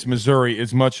against Missouri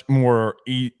is much more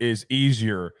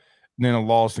easier than a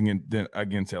loss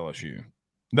against LSU.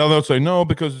 They'll say no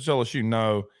because it's LSU.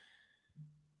 No,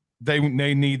 they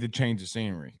need to change the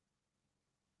scenery.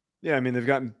 Yeah, I mean they've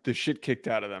gotten the shit kicked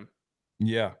out of them.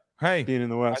 Yeah, hey, being in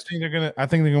the West, I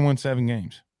think they're gonna win 7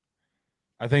 games.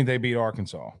 I think they beat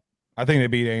Arkansas. I think they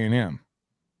beat A&M.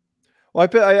 Well,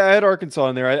 I had Arkansas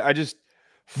in there. I just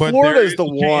Florida is the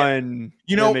one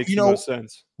that makes the most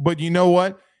sense. But you know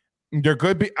what? There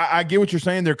could be. I get what you're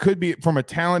saying. There could be, from a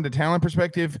talent to talent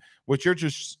perspective. What you're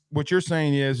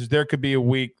saying is there could be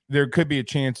a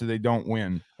chance that they don't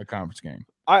win a conference game.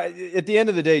 At the end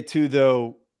of the day, too,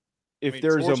 though, if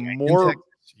there's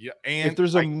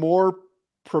a more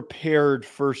prepared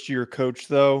first year coach,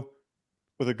 though,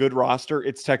 with a good roster,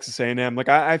 it's Texas A&M. Like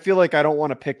I feel like I don't want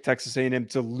to pick Texas A&M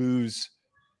to lose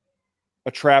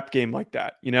a trap game like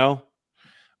that.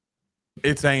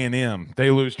 It's A&M.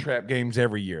 They lose trap games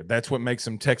every year. That's what makes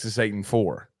them Texas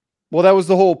 8-4. Well, that was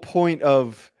the whole point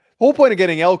of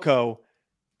getting Elko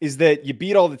is that you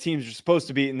beat all the teams you're supposed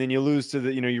to beat, and then you lose to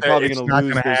the, you're probably going to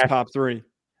lose those top three.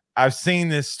 I've seen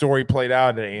this story played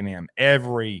out at A&M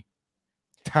every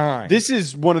time. This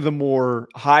is one of the more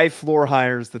high floor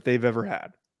hires that they've ever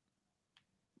had.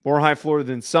 More high floor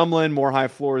than Sumlin, more high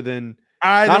floor than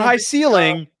not high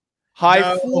ceiling,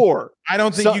 high floor. I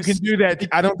don't think you can do that.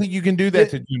 I don't think you can do that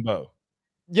to Jimbo.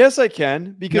 Yes, I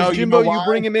can, because Jimbo, you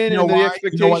bring him in, and the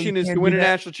expectation is to win a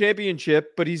national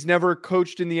championship, but he's never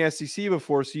coached in the SEC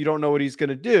before, so you don't know what he's going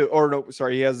to do. Or no,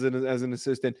 sorry, he has as an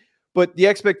assistant. But the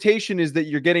expectation is that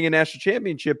you're getting a national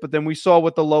championship, but then we saw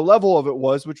what the low level of it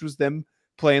was, which was them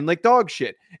playing like dog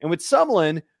shit. And with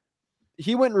Sumlin,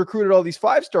 he went and recruited all these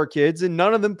 5-star kids, and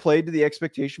none of them played to the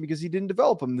expectation because he didn't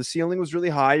develop them. The ceiling was really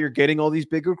high. You're getting all these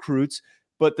big recruits,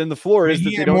 but then the floor is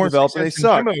that they don't develop and they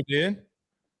suck. Did.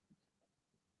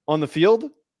 On the field?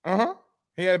 Uh-huh.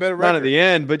 He had a better record. Not at the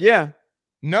end, but yeah.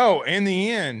 No, in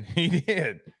the end, he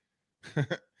did.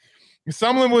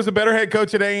 Sumlin was a better head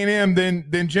coach at A&M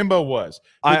than Jimbo was.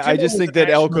 I just think that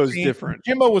Elko's different.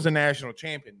 Jimbo was a national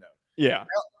champion, though. Yeah.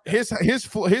 His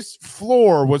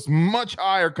floor was much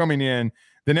higher coming in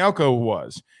than Elko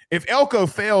was. If Elko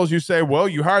fails, you say, well,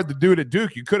 you hired the dude at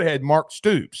Duke. You could have had Mark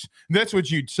Stoops. That's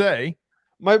what you'd say.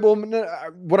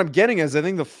 What I'm getting is I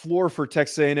think the floor for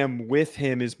Texas A&M with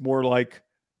him is more like,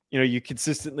 you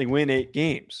consistently win 8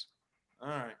 games. All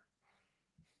right.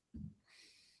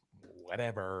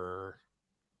 Whatever.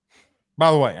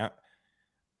 By the way,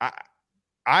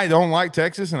 I don't like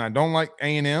Texas and I don't like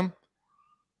A&M.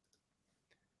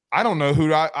 I don't know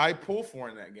who I pull for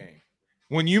in that game.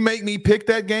 When you make me pick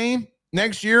that game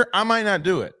next year, I might not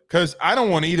do it because I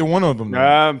don't want either one of them.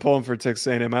 I'm pulling for Texas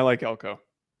A&M. I like Elko.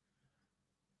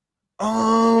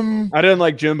 I didn't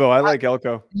like Jimbo. I like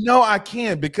Elko. No, I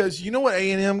can't, because you know what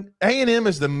A&M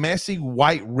is the messy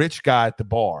white rich guy at the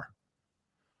bar.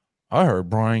 I heard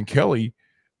Brian Kelly.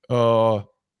 You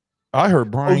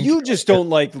just don't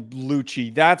like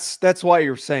Lucci. That's why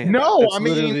you're saying. No,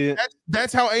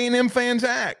 that's how A&M fans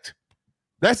act.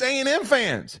 That's A&M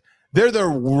fans. They're the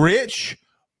rich,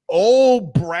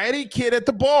 old, bratty kid at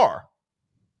the bar.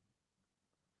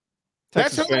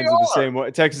 Texas fans are the same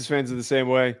way. Texas fans are the same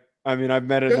way. I mean, I've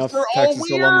met enough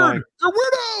Texas alumni. They're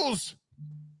weirdos.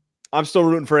 I'm still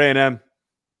rooting for A&M.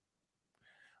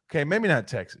 Okay, maybe not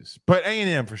Texas, but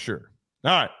A&M for sure.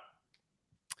 All right.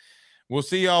 We'll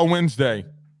see y'all Wednesday.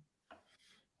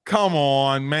 Come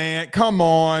on, man. Come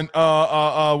on.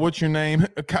 What's your name?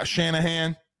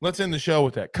 Shanahan. Let's end the show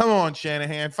with that. Come on,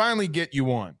 Shanahan. Finally get you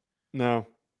one. No.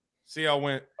 See y'all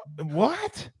win.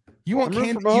 What? You want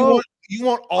candy? You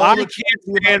want all I can't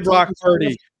stand Brock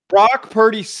Purdy. Brock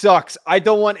Purdy sucks. I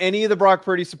don't want any of the Brock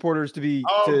Purdy supporters to be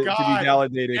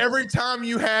validated. Every time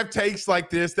you have takes like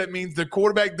this, that means the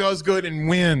quarterback does good and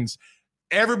wins.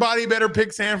 Everybody better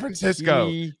pick San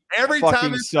Francisco. Every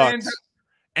time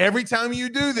you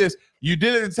do this, you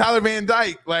did it to Tyler Van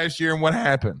Dyke last year, and what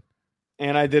happened?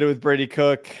 And I did it with Brady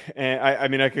Cook, and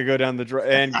I could go down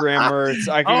and Graham Mertz.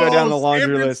 I could go down the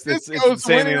laundry list. It's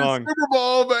insanely long. Super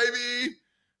Bowl, baby.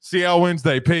 See y'all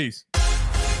Wednesday. Peace.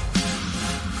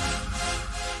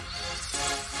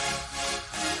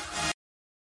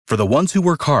 For the ones who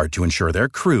work hard to ensure their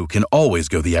crew can always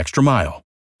go the extra mile,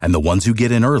 and the ones who get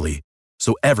in early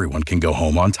so everyone can go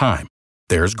home on time,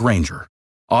 there's Grainger,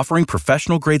 offering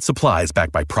professional-grade supplies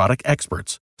backed by product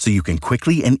experts so you can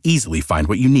quickly and easily find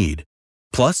what you need.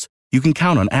 Plus, you can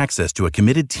count on access to a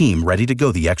committed team ready to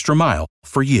go the extra mile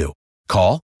for you.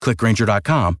 Call, click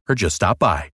Grainger.com, or just stop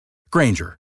by.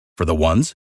 Grainger, for the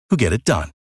ones who get it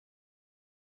done.